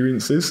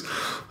experiences.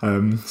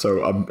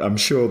 So I'm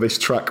sure this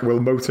track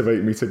will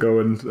motivate me to go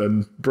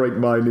and break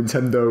my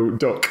Nintendo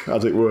duck,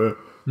 as it were.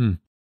 I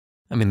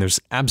mean, there's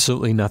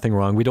absolutely nothing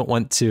wrong. We don't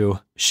want to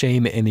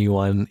shame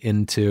anyone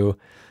into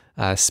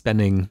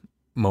spending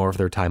more of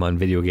their time on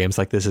video games.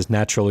 Like, this is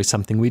naturally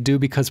something we do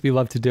because we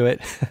love to do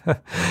it.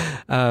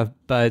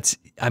 But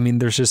I mean,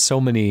 there's just so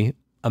many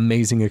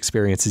amazing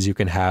experiences you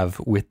can have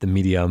with the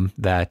medium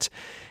that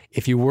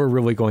if you were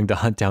really going to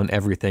hunt down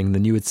everything,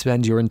 then you would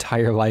spend your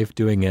entire life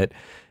doing it,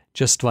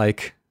 just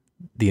like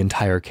the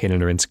entire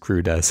Canon Rinse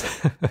crew does.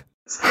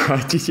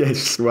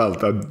 Yes, well,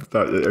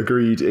 that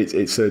agreed.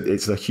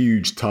 It's a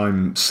huge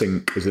time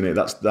sink, isn't it?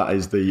 That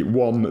is the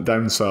one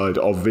downside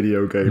of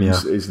video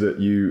games, is that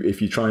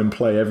if you try and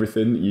play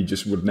everything, you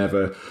just would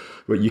never.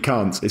 Well, you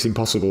can't. It's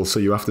impossible. So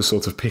you have to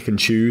sort of pick and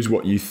choose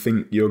what you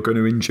think you're going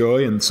to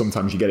enjoy, and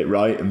sometimes you get it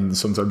right, and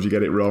sometimes you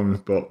get it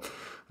wrong. But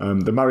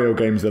the Mario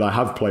games that I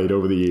have played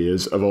over the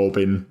years have all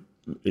been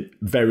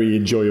very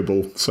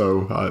enjoyable.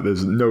 So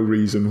there's no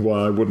reason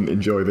why I wouldn't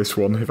enjoy this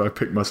one if I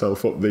pick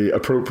myself up the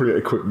appropriate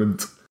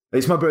equipment.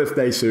 It's my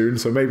birthday soon,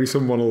 so maybe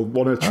someone will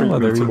want to treat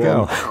me to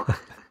one.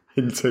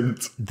 Hint,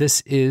 hint.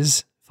 This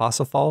is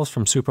Fossil Falls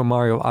from Super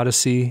Mario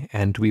Odyssey,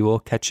 and we will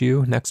catch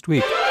you next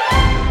week.